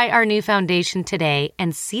 Try our new foundation today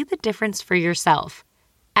and see the difference for yourself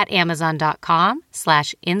at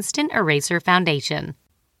Amazon.com/Instant Eraser Foundation.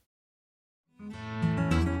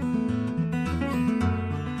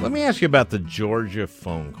 Let me ask you about the Georgia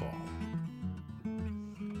phone call.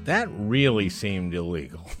 That really seemed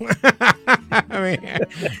illegal. I mean,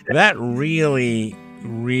 that really.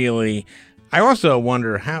 I also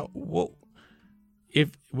wonder how many.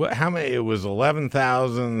 It was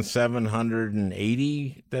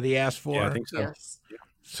 11,780 that he asked for. Yeah, I think so. Yes.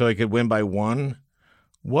 So he could win by one.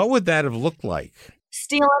 What would that have looked like?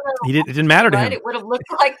 Stealing an It didn't matter to him. It would have looked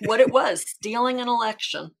like what it was, stealing an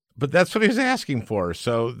election. But that's what he was asking for.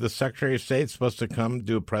 So the Secretary of State is supposed to come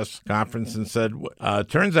do a press conference and said,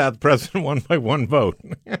 turns out the president won by one vote.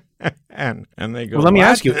 and they go, well, let me what?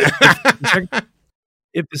 ask you,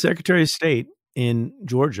 if the Secretary of State in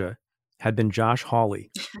Georgia had been Josh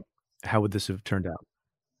Hawley, how would this have turned out?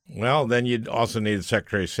 Well, then you'd also need the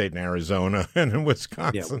Secretary of State in Arizona and in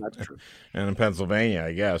Wisconsin, yeah, well, that's true. And in Pennsylvania,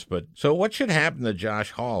 I guess. But so what should happen to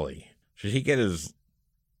Josh Hawley? Should he get his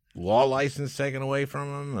law license taken away from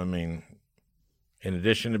him? I mean, in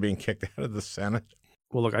addition to being kicked out of the Senate?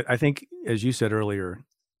 Well, look, I think, as you said earlier,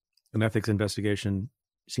 an ethics investigation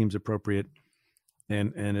seems appropriate.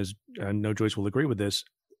 And as I know Joyce will agree with this,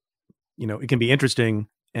 it can be interesting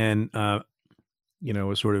and, a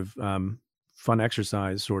sort of fun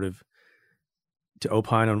exercise, sort of to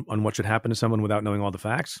opine on what should happen to someone without knowing all the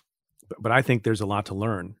facts. But I think there's a lot to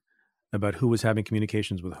learn about who was having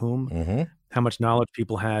communications with whom, how much knowledge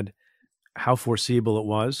people had, how foreseeable it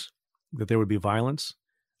was that there would be violence.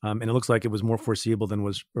 And it looks like it was more foreseeable than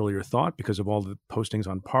was earlier thought because of all the postings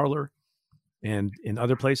on Parler and in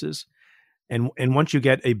other places. And once you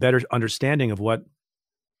get a better understanding of what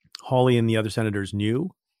Hawley and the other senators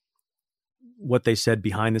knew, what they said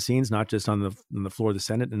behind the scenes, not just on the floor of the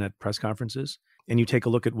Senate and at press conferences, and you take a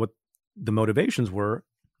look at what the motivations were,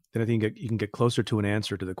 then I think you can get closer to an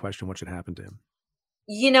answer to the question, what should happen to him?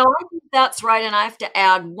 I think that's right. And I have to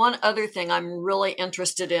add one other thing I'm really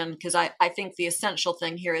interested in, because I think the essential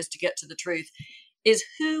thing here is to get to the truth, is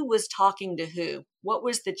who was talking to who? What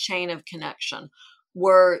was the chain of connection?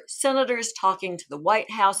 Were senators talking to the White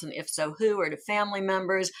House, and if so, who, or to family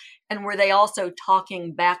members? And were they also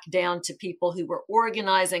talking back down to people who were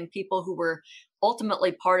organizing, people who were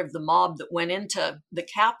ultimately part of the mob that went into the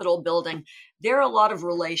Capitol building? There are a lot of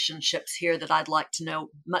relationships here that I'd like to know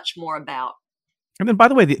much more about. And then, by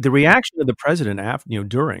the way, the reaction of the president after,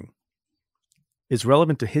 during is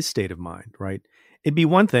relevant to his state of mind, right? It'd be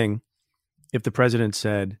one thing if the president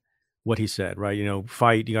said what he said, right?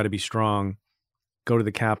 Fight, you got to be strong. Go to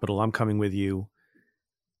the Capitol, I'm coming with you.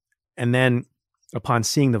 And then upon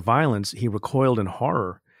seeing the violence, he recoiled in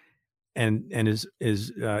horror and is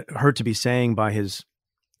heard to be saying by his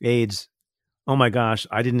aides, "Oh my gosh,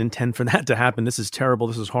 I didn't intend for that to happen. This is terrible.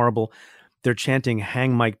 This is horrible." They're chanting,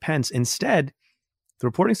 "Hang Mike Pence." Instead, the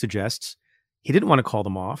reporting suggests he didn't want to call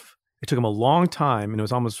them off. It took him a long time, and it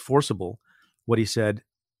was almost forcible what he said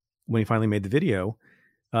when he finally made the video.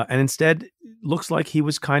 And instead, looks like he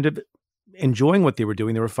was kind of enjoying what they were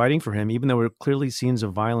doing. They were fighting for him, even though there were clearly scenes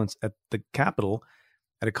of violence at the Capitol,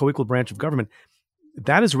 at a co-equal branch of government.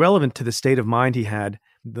 That is relevant to the state of mind he had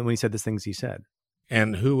when he said the things he said.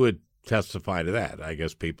 And who would testify to that? I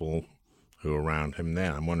guess people who are around him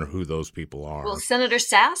then. I wonder who those people are. Well, Senator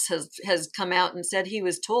Sass has come out and said he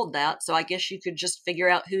was told that. So I guess you could just figure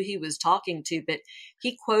out who he was talking to. But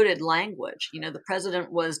he quoted language. The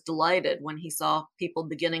president was delighted when he saw people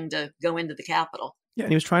beginning to go into the Capitol. Yeah,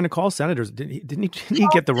 and he was trying to call senators. Didn't he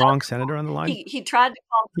get the wrong senator on the line? He tried to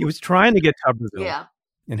call. He was trying to get Tuberville. Yeah.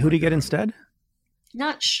 And who did he get instead?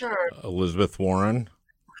 Not sure. Elizabeth Warren.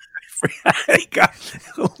 He got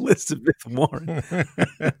Elizabeth Warren.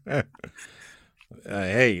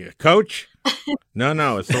 Hey, Coach?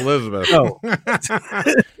 No, it's Elizabeth. No.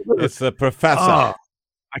 It's the professor. Oh,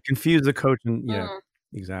 I confused the coach. And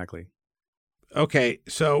exactly. Okay,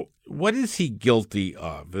 so what is he guilty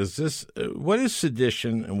of? Is this what is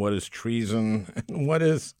sedition and what is treason? And what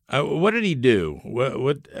did he do?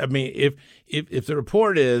 What I mean, if the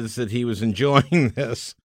report is that he was enjoying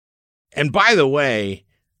this, and by the way,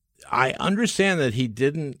 I understand that he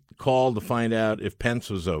didn't call to find out if Pence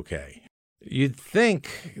was okay. You'd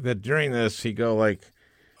think that during this he'd go like,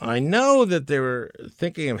 I know that they were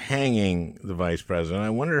thinking of hanging the vice president. I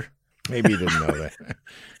wonder, maybe he didn't know that.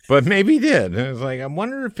 But maybe he did. And it's like, I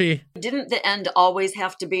wonder if he... Didn't the end always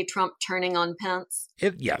have to be Trump turning on Pence?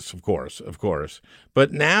 Yes, of course.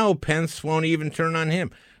 But now Pence won't even turn on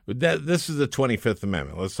him. This is the 25th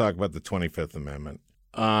Amendment. Let's talk about the 25th Amendment.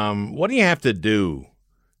 What do you have to do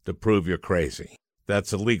to prove you're crazy?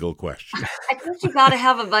 That's a legal question. I think you got to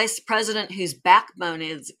have a vice president whose backbone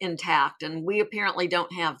is intact, and we apparently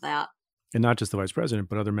don't have that. And not just the vice president,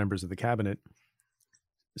 but other members of the cabinet,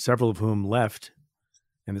 several of whom left.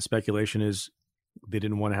 And the speculation is they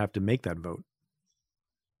didn't want to have to make that vote.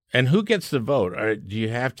 And who gets the vote? Do you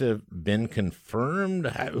have to have been confirmed?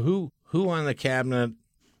 Who on the cabinet?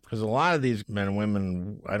 Because a lot of these men and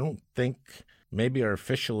women, I don't think maybe are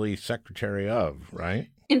officially secretary of, right?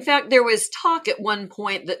 In fact, there was talk at one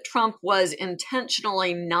point that Trump was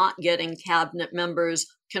intentionally not getting cabinet members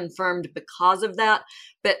confirmed because of that.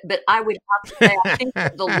 But I would have to say, I think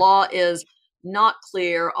that the law is not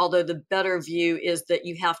clear, although the better view is that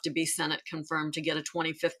you have to be Senate confirmed to get a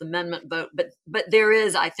 25th Amendment vote. But there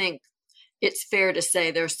is, I think it's fair to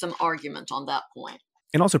say there's some argument on that point.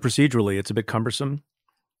 And also procedurally, it's a bit cumbersome.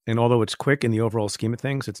 And although it's quick in the overall scheme of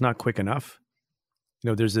things, it's not quick enough.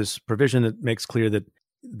 There's this provision that makes clear that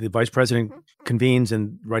the vice president convenes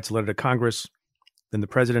and writes a letter to Congress. Then the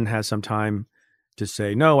president has some time to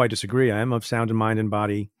say, no, I disagree. I am of sound in mind and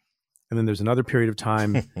body. And then there's another period of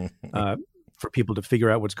time for people to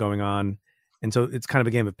figure out what's going on. And so it's kind of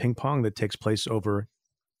a game of ping pong that takes place over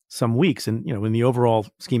some weeks. And, in the overall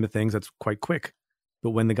scheme of things, that's quite quick.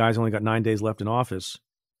 But when the guy's only got 9 days left in office,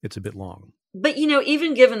 it's a bit long. But,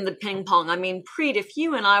 even given the ping pong, I mean, Preet, if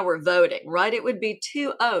you and I were voting, right, it would be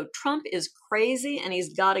 2-0. Trump is crazy and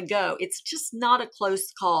he's got to go. It's just not a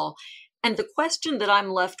close call. And the question that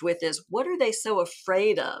I'm left with is, what are they so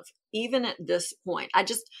afraid of, even at this point?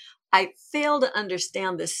 I fail to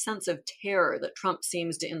understand this sense of terror that Trump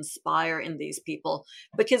seems to inspire in these people,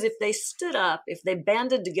 because if they stood up, if they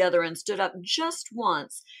banded together and stood up just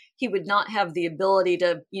once, he would not have the ability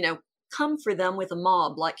to, come for them with a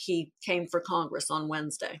mob like he came for Congress on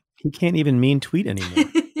Wednesday. He can't even mean tweet anymore.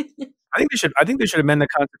 I think they should amend the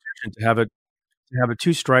Constitution to have a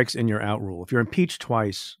 2 strikes and you're out rule. If you're impeached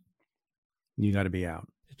twice, you got to be out.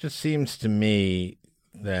 It just seems to me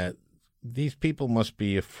that these people must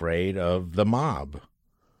be afraid of the mob.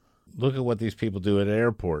 Look at what these people do at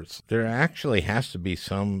airports. There actually has to be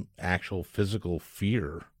some actual physical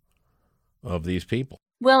fear of these people.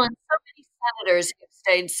 Well, and so many senators who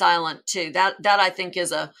stayed silent too. That I think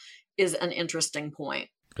is an interesting point.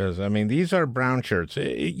 Because, I mean, these are brown shirts.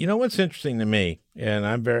 You know what's interesting to me, and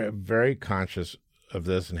I'm very, very conscious of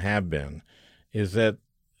this and have been, is that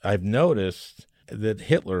I've noticed that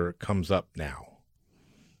Hitler comes up now.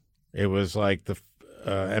 It was like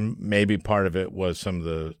and maybe part of it was some of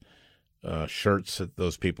the shirts that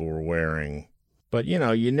those people were wearing. But, you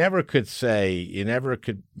know, you never could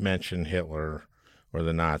mention Hitler or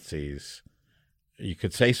the Nazis. You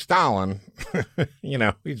could say Stalin. You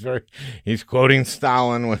know, he's quoting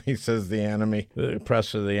Stalin when he says the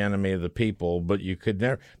oppressor, the enemy of the people. But you could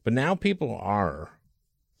never. But now people are,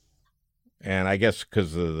 and I guess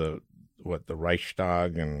because of the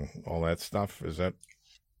Reichstag and all that stuff. Is that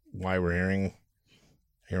why we're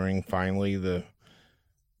hearing finally the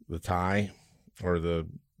tie or the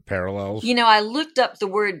parallels? You know, I looked up the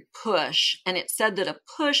word push, and it said that a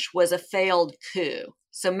push was a failed coup.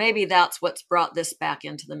 So maybe that's what's brought this back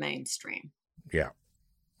into the mainstream. Yeah.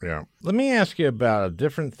 Let me ask you about a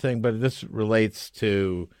different thing, but this relates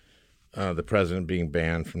to the president being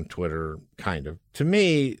banned from Twitter, kind of. To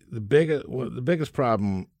me, the biggest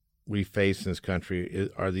problem we face in this country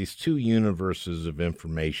are these two universes of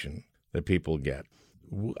information that people get.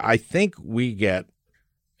 I think we get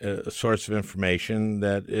a source of information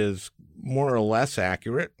that is more or less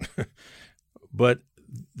accurate, but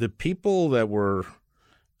the people that were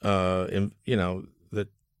that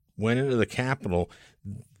went into the Capitol,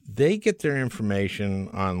 they get their information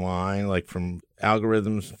online, like from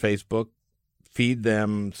algorithms, Facebook, feed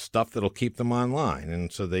them stuff that'll keep them online.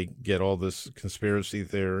 And so they get all this conspiracy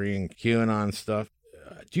theory and QAnon stuff.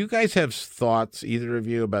 Do you guys have thoughts, either of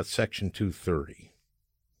you, about Section 230?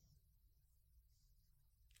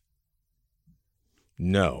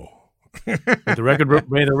 No. May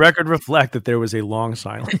the record reflect that there was a long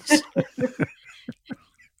silence.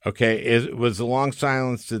 Okay, was the long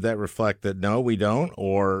silence, did that reflect that no, we don't,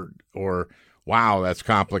 or wow, that's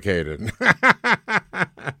complicated?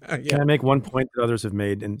 Can I make one point that others have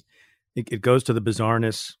made? And it goes to the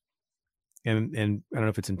bizarreness, and I don't know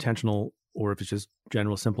if it's intentional or if it's just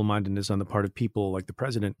general simple-mindedness on the part of people like the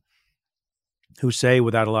president, who say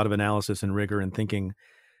without a lot of analysis and rigor and thinking,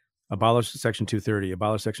 abolish Section 230,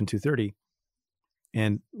 abolish Section 230.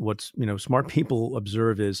 And what's, smart people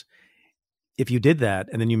observe is, if you did that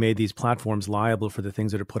and then you made these platforms liable for the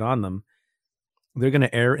things that are put on them, they're going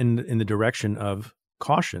to err in the direction of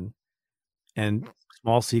caution and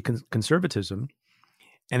small c conservatism.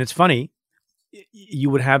 And it's funny, you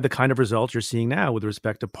would have the kind of results you're seeing now with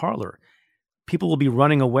respect to Parler. People will be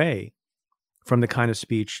running away from the kind of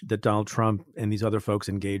speech that Donald Trump and these other folks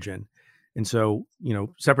engage in. And so,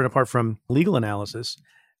 separate apart from legal analysis,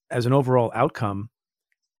 as an overall outcome,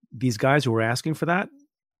 these guys who are asking for that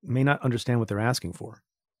may not understand what they're asking for.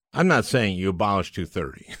 I'm not saying you abolish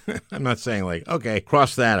 230. I'm not saying okay,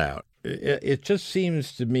 cross that out. It just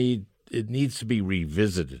seems to me it needs to be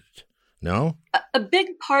revisited. No? A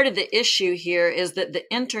big part of the issue here is that the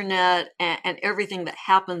internet and everything that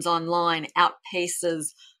happens online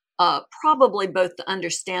outpaces probably both the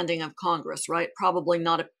understanding of Congress, right? Probably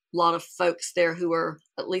not a lot of folks there who are,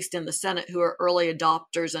 at least in the Senate, who are early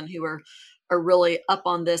adopters and who are really up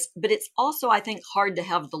on this. But it's also, I think, hard to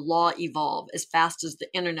have the law evolve as fast as the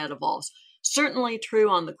internet evolves. Certainly true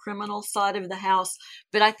on the criminal side of the house,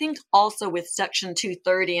 but I think also with Section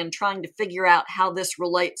 230 and trying to figure out how this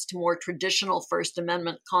relates to more traditional First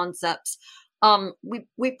Amendment concepts,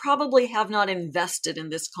 we probably have not invested in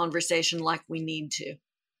this conversation like we need to.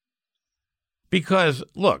 Because,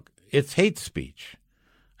 look, it's hate speech.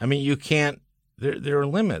 I mean, you can't, there are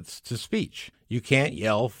limits to speech. You can't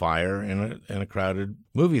yell fire in a crowded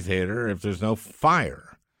movie theater if there's no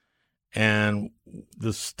fire. And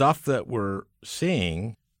the stuff that we're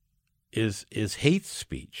seeing is hate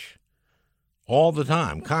speech all the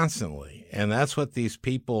time, constantly. And that's what these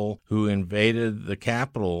people who invaded the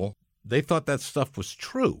Capitol, they thought that stuff was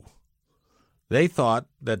true. They thought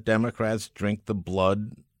that Democrats drink the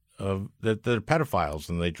blood of, that they're pedophiles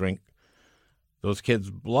and they drink those kids'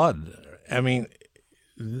 blood. I mean,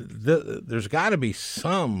 there's got to be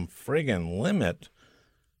some friggin' limit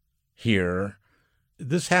here.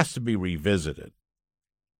 This has to be revisited.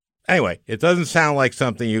 Anyway, it doesn't sound like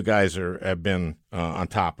something you guys have been on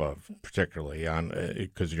top of, particularly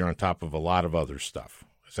because you're on top of a lot of other stuff.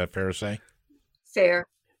 Is that fair to say? Fair.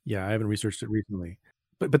 Yeah, I haven't researched it recently.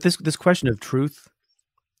 But this question of truth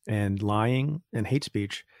and lying and hate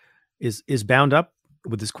speech is bound up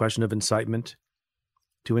with this question of incitement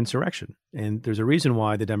to insurrection. And there's a reason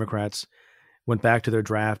why the Democrats went back to their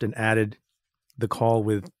draft and added the call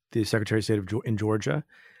with the Secretary of State in Georgia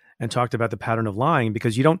and talked about the pattern of lying,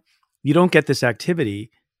 because you don't you don't get this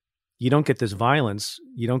activity, you don't get this violence,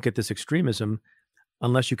 you don't get this extremism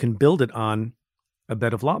unless you can build it on a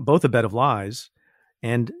bed of both a bed of lies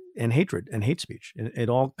and hatred and hate speech. And it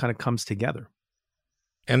all kind of comes together.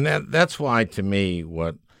 And that's why, to me,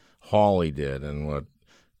 what Hawley did and what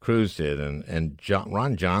Cruz did and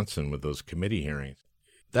Ron Johnson with those committee hearings,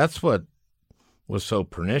 that's what was so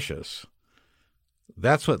pernicious.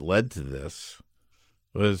 That's what led to this,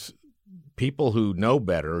 was people who know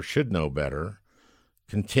better, or should know better,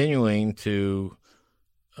 continuing to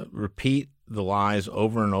repeat the lies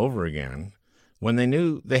over and over again when they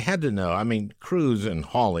knew they had to know. I mean, Cruz and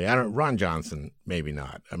Hawley, Ron Johnson, maybe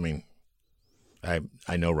not. I mean,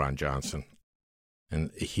 I know Ron Johnson, and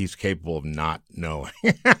he's capable of not knowing.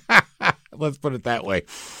 Let's put it that way.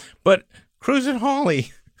 But Cruz and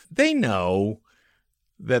Hawley, they know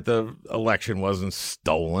that the election wasn't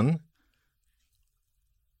stolen,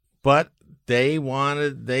 but they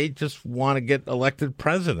just want to get elected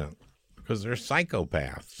president because they're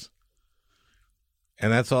psychopaths.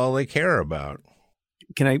 And that's all they care about.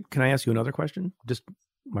 Can I ask you another question? Just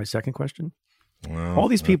my second question. Well, all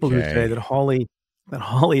these people who say that Hawley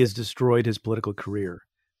has destroyed his political career.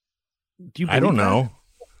 Do you believe I don't know.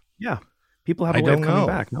 That? Yeah. People have a way of coming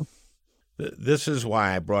back, no? This is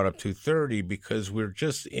why I brought up 230, because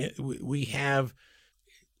we have,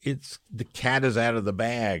 the cat is out of the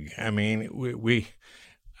bag. I mean, we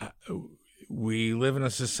live in a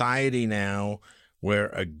society now where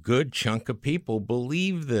a good chunk of people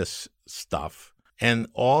believe this stuff, and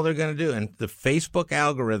all they're going to do, and the Facebook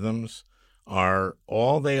algorithms are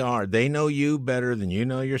all they are. They know you better than you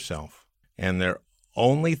know yourself, and their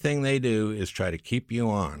only thing they do is try to keep you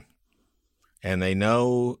on. And they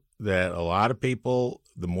know that a lot of people,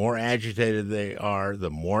 the more agitated they are,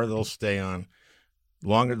 the more they'll stay on,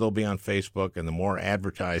 longer they'll be on Facebook, and the more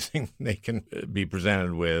advertising they can be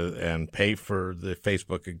presented with and pay for the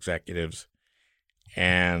Facebook executives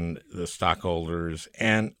and the stockholders.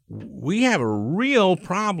 And we have a real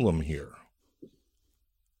problem here.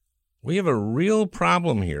 We have a real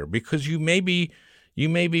problem here because you may be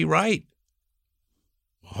right.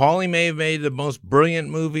 Hawley may have made the most brilliant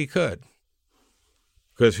move he could,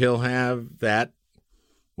 because he'll have that,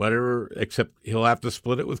 whatever, except he'll have to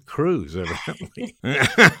split it with Cruz, evidently.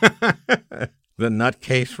 The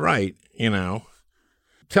nutcase right, you know.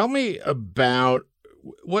 Tell me about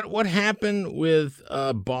what happened with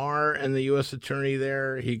Barr and the U.S. attorney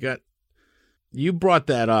there. You brought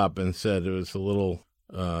that up and said it was a little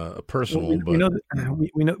personal. We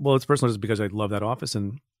know, well, it's personal just because I love that office,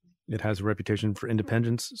 and it has a reputation for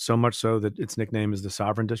independence, so much so that its nickname is the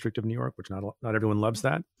Sovereign District of New York, which not everyone loves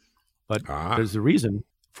that. But there's a reason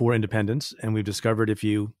for independence, and we've discovered if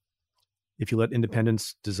you let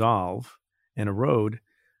independence dissolve and erode,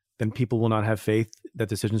 then people will not have faith that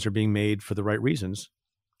decisions are being made for the right reasons.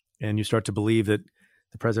 And you start to believe that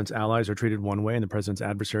the president's allies are treated one way and the president's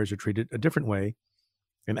adversaries are treated a different way.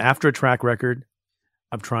 And after a track record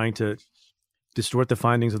of trying to distort the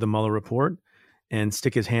findings of the Mueller report and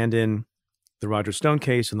stick his hand in the Roger Stone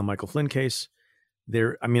case and the Michael Flynn case,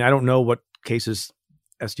 I don't know what cases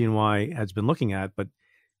SDNY has been looking at, but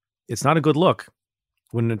it's not a good look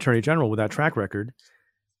when an attorney general with that track record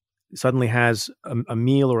suddenly has a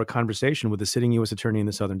meal or a conversation with a sitting U.S. attorney in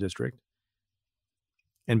the Southern District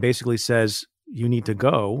and basically says, you need to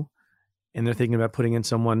go. And they're thinking about putting in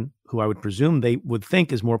someone who I would presume they would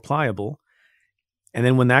think is more pliable. And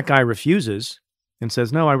then when that guy refuses and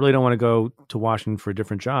says, no, I really don't want to go to Washington for a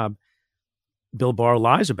different job, Bill Barr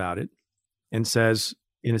lies about it and says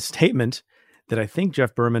in a statement that I think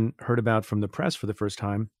Jeff Berman heard about from the press for the first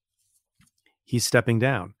time, he's stepping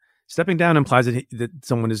down. Stepping down implies that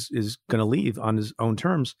someone is going to leave on his own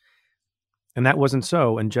terms. And that wasn't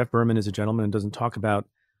so. And Jeff Berman is a gentleman and doesn't talk about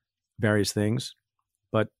various things.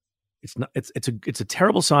 But it's a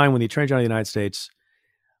terrible sign when the Attorney General of the United States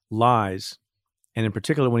lies, and in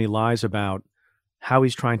particular when he lies about how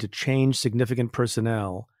he's trying to change significant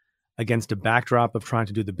personnel against a backdrop of trying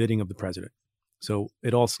to do the bidding of the president. So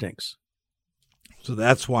it all stinks. So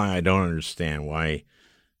that's why I don't understand why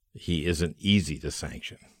he isn't easy to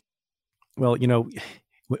sanction. Well,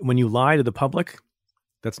 when you lie to the public,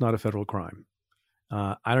 that's not a federal crime.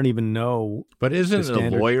 I don't even know. But isn't a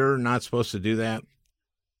lawyer not supposed to do that?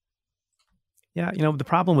 Yeah. The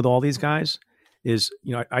problem with all these guys is,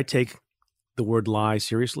 I take the word lie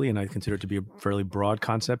seriously, and I consider it to be a fairly broad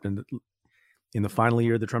concept. And in the final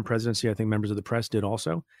year of the Trump presidency, I think members of the press did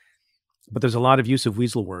also. But there's a lot of use of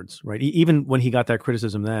weasel words, right? Even when he got that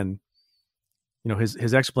criticism then,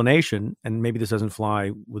 his explanation, and maybe this doesn't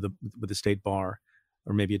fly with the state bar,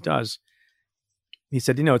 or maybe it does, He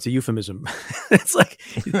said, it's a euphemism. It's like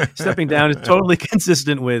stepping down is totally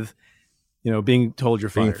consistent with, being told you're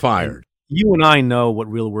fired. Being fired. And you and I know what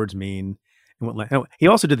real words mean. And he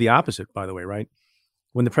also did the opposite, by the way, right?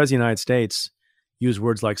 When the President of the United States used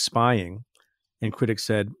words like spying, and critics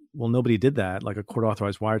said, well, nobody did that. Like a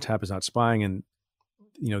court-authorized wiretap is not spying. And,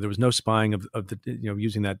 there was no spying of the,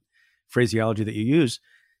 using that phraseology that you use.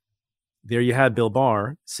 There you had Bill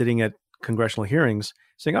Barr sitting at congressional hearings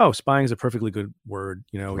saying, oh, spying is a perfectly good word.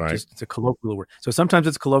 Right. It's a colloquial word. So sometimes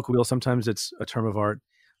it's colloquial, sometimes it's a term of art,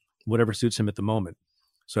 whatever suits him at the moment.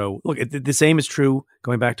 So look, the same is true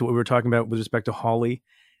going back to what we were talking about with respect to Hawley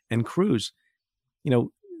and Cruz.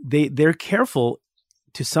 They're careful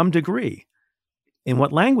to some degree in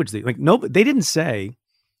what language they didn't say,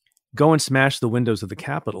 go and smash the windows of the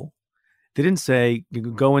Capitol. They didn't say,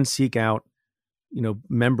 go and seek out,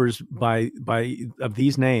 members of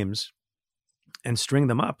these names and string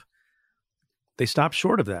them up. They stopped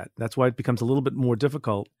short of that. That's why it becomes a little bit more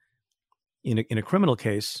difficult in a criminal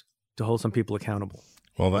case to hold some people accountable.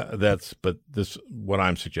 Well, what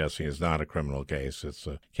I'm suggesting is not a criminal case. It's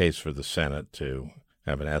a case for the Senate to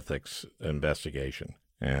have an ethics investigation.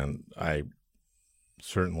 And I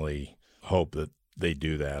certainly hope that they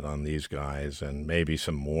do that on these guys and maybe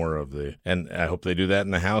some more and I hope they do that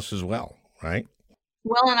in the House as well, right?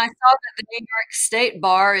 Well, and I saw that the New York State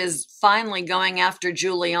Bar is finally going after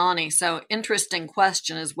Giuliani. So interesting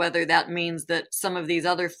question is whether that means that some of these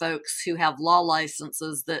other folks who have law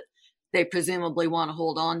licenses that they presumably want to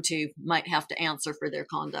hold on to might have to answer for their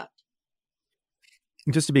conduct.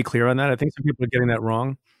 Just to be clear on that, I think some people are getting that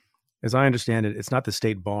wrong. As I understand it, it's not the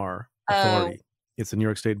State Bar Authority. It's the New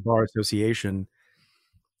York State Bar Association,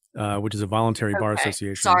 which is a voluntary bar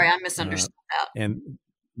association. Sorry, I misunderstood that. And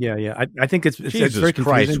yeah. I think it's Jesus very confusing.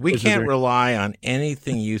 Christ, we can't rely on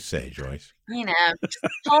anything you say, Joyce. Just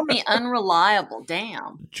call me unreliable.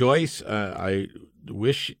 Damn. Joyce, I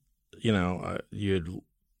wish, you'd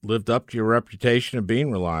lived up to your reputation of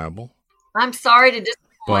being reliable. I'm sorry to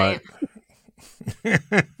disappoint.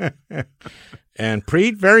 And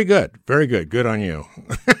Preet, very good. Very good. Good on you.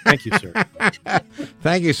 Thank you, sir.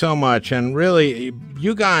 Thank you so much. And really,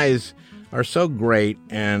 you guys are so great,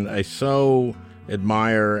 and I so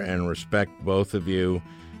admire and respect both of you,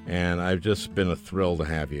 and I've just been a thrill to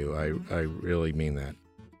have you. I really mean that.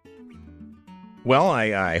 Well,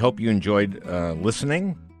 I hope you enjoyed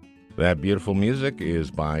listening. That beautiful music is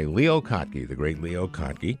by Leo Kottke, the great Leo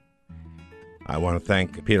Kottke. I want to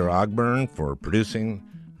thank Peter Ogburn for producing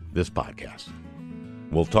this podcast.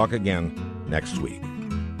 We'll talk again next week.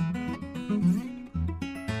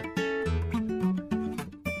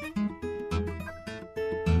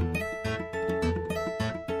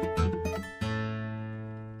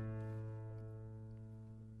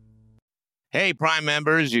 Hey, Prime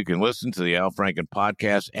members, you can listen to the Al Franken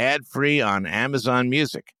podcast ad-free on Amazon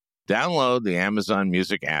Music. Download the Amazon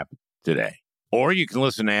Music app today. Or you can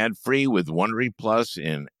listen ad-free with Wondery Plus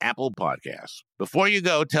in Apple Podcasts. Before you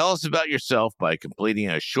go, tell us about yourself by completing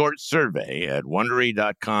a short survey at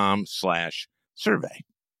Wondery.com/survey.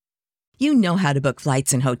 You know how to book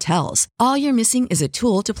flights and hotels. All you're missing is a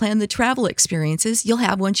tool to plan the travel experiences you'll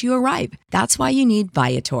have once you arrive. That's why you need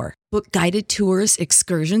Viator. Book guided tours,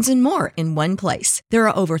 excursions, and more in one place. There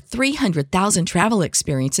are over 300,000 travel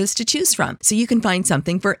experiences to choose from, so you can find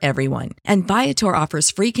something for everyone. And Viator offers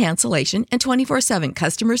free cancellation and 24/7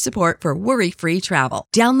 customer support for worry-free travel.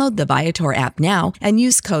 Download the Viator app now and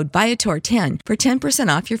use code Viator10 for 10%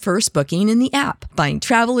 off your first booking in the app. Find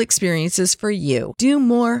travel experiences for you. Do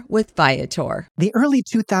more with Viator. The early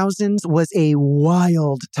 2000s was a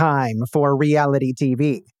wild time for reality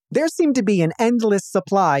TV. There seemed to be an endless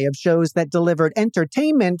supply of shows that delivered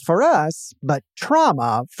entertainment for us, but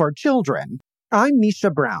trauma for children. I'm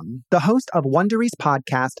Misha Brown, the host of Wondery's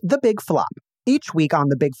podcast, The Big Flop. Each week on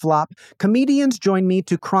The Big Flop, comedians join me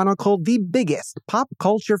to chronicle the biggest pop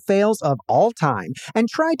culture fails of all time and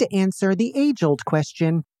try to answer the age-old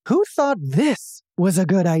question, who thought this was a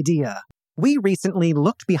good idea? We recently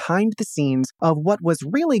looked behind the scenes of what was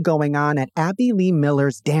really going on at Abby Lee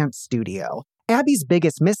Miller's dance studio. Abby's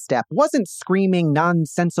biggest misstep wasn't screaming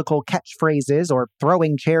nonsensical catchphrases or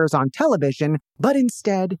throwing chairs on television, but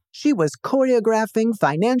instead, she was choreographing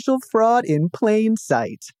financial fraud in plain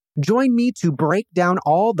sight. Join me to break down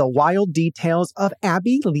all the wild details of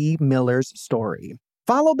Abby Lee Miller's story.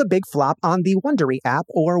 Follow The Big Flop on the Wondery app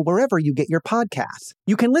or wherever you get your podcasts.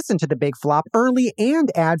 You can listen to The Big Flop early and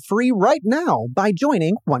ad-free right now by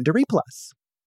joining Wondery Plus.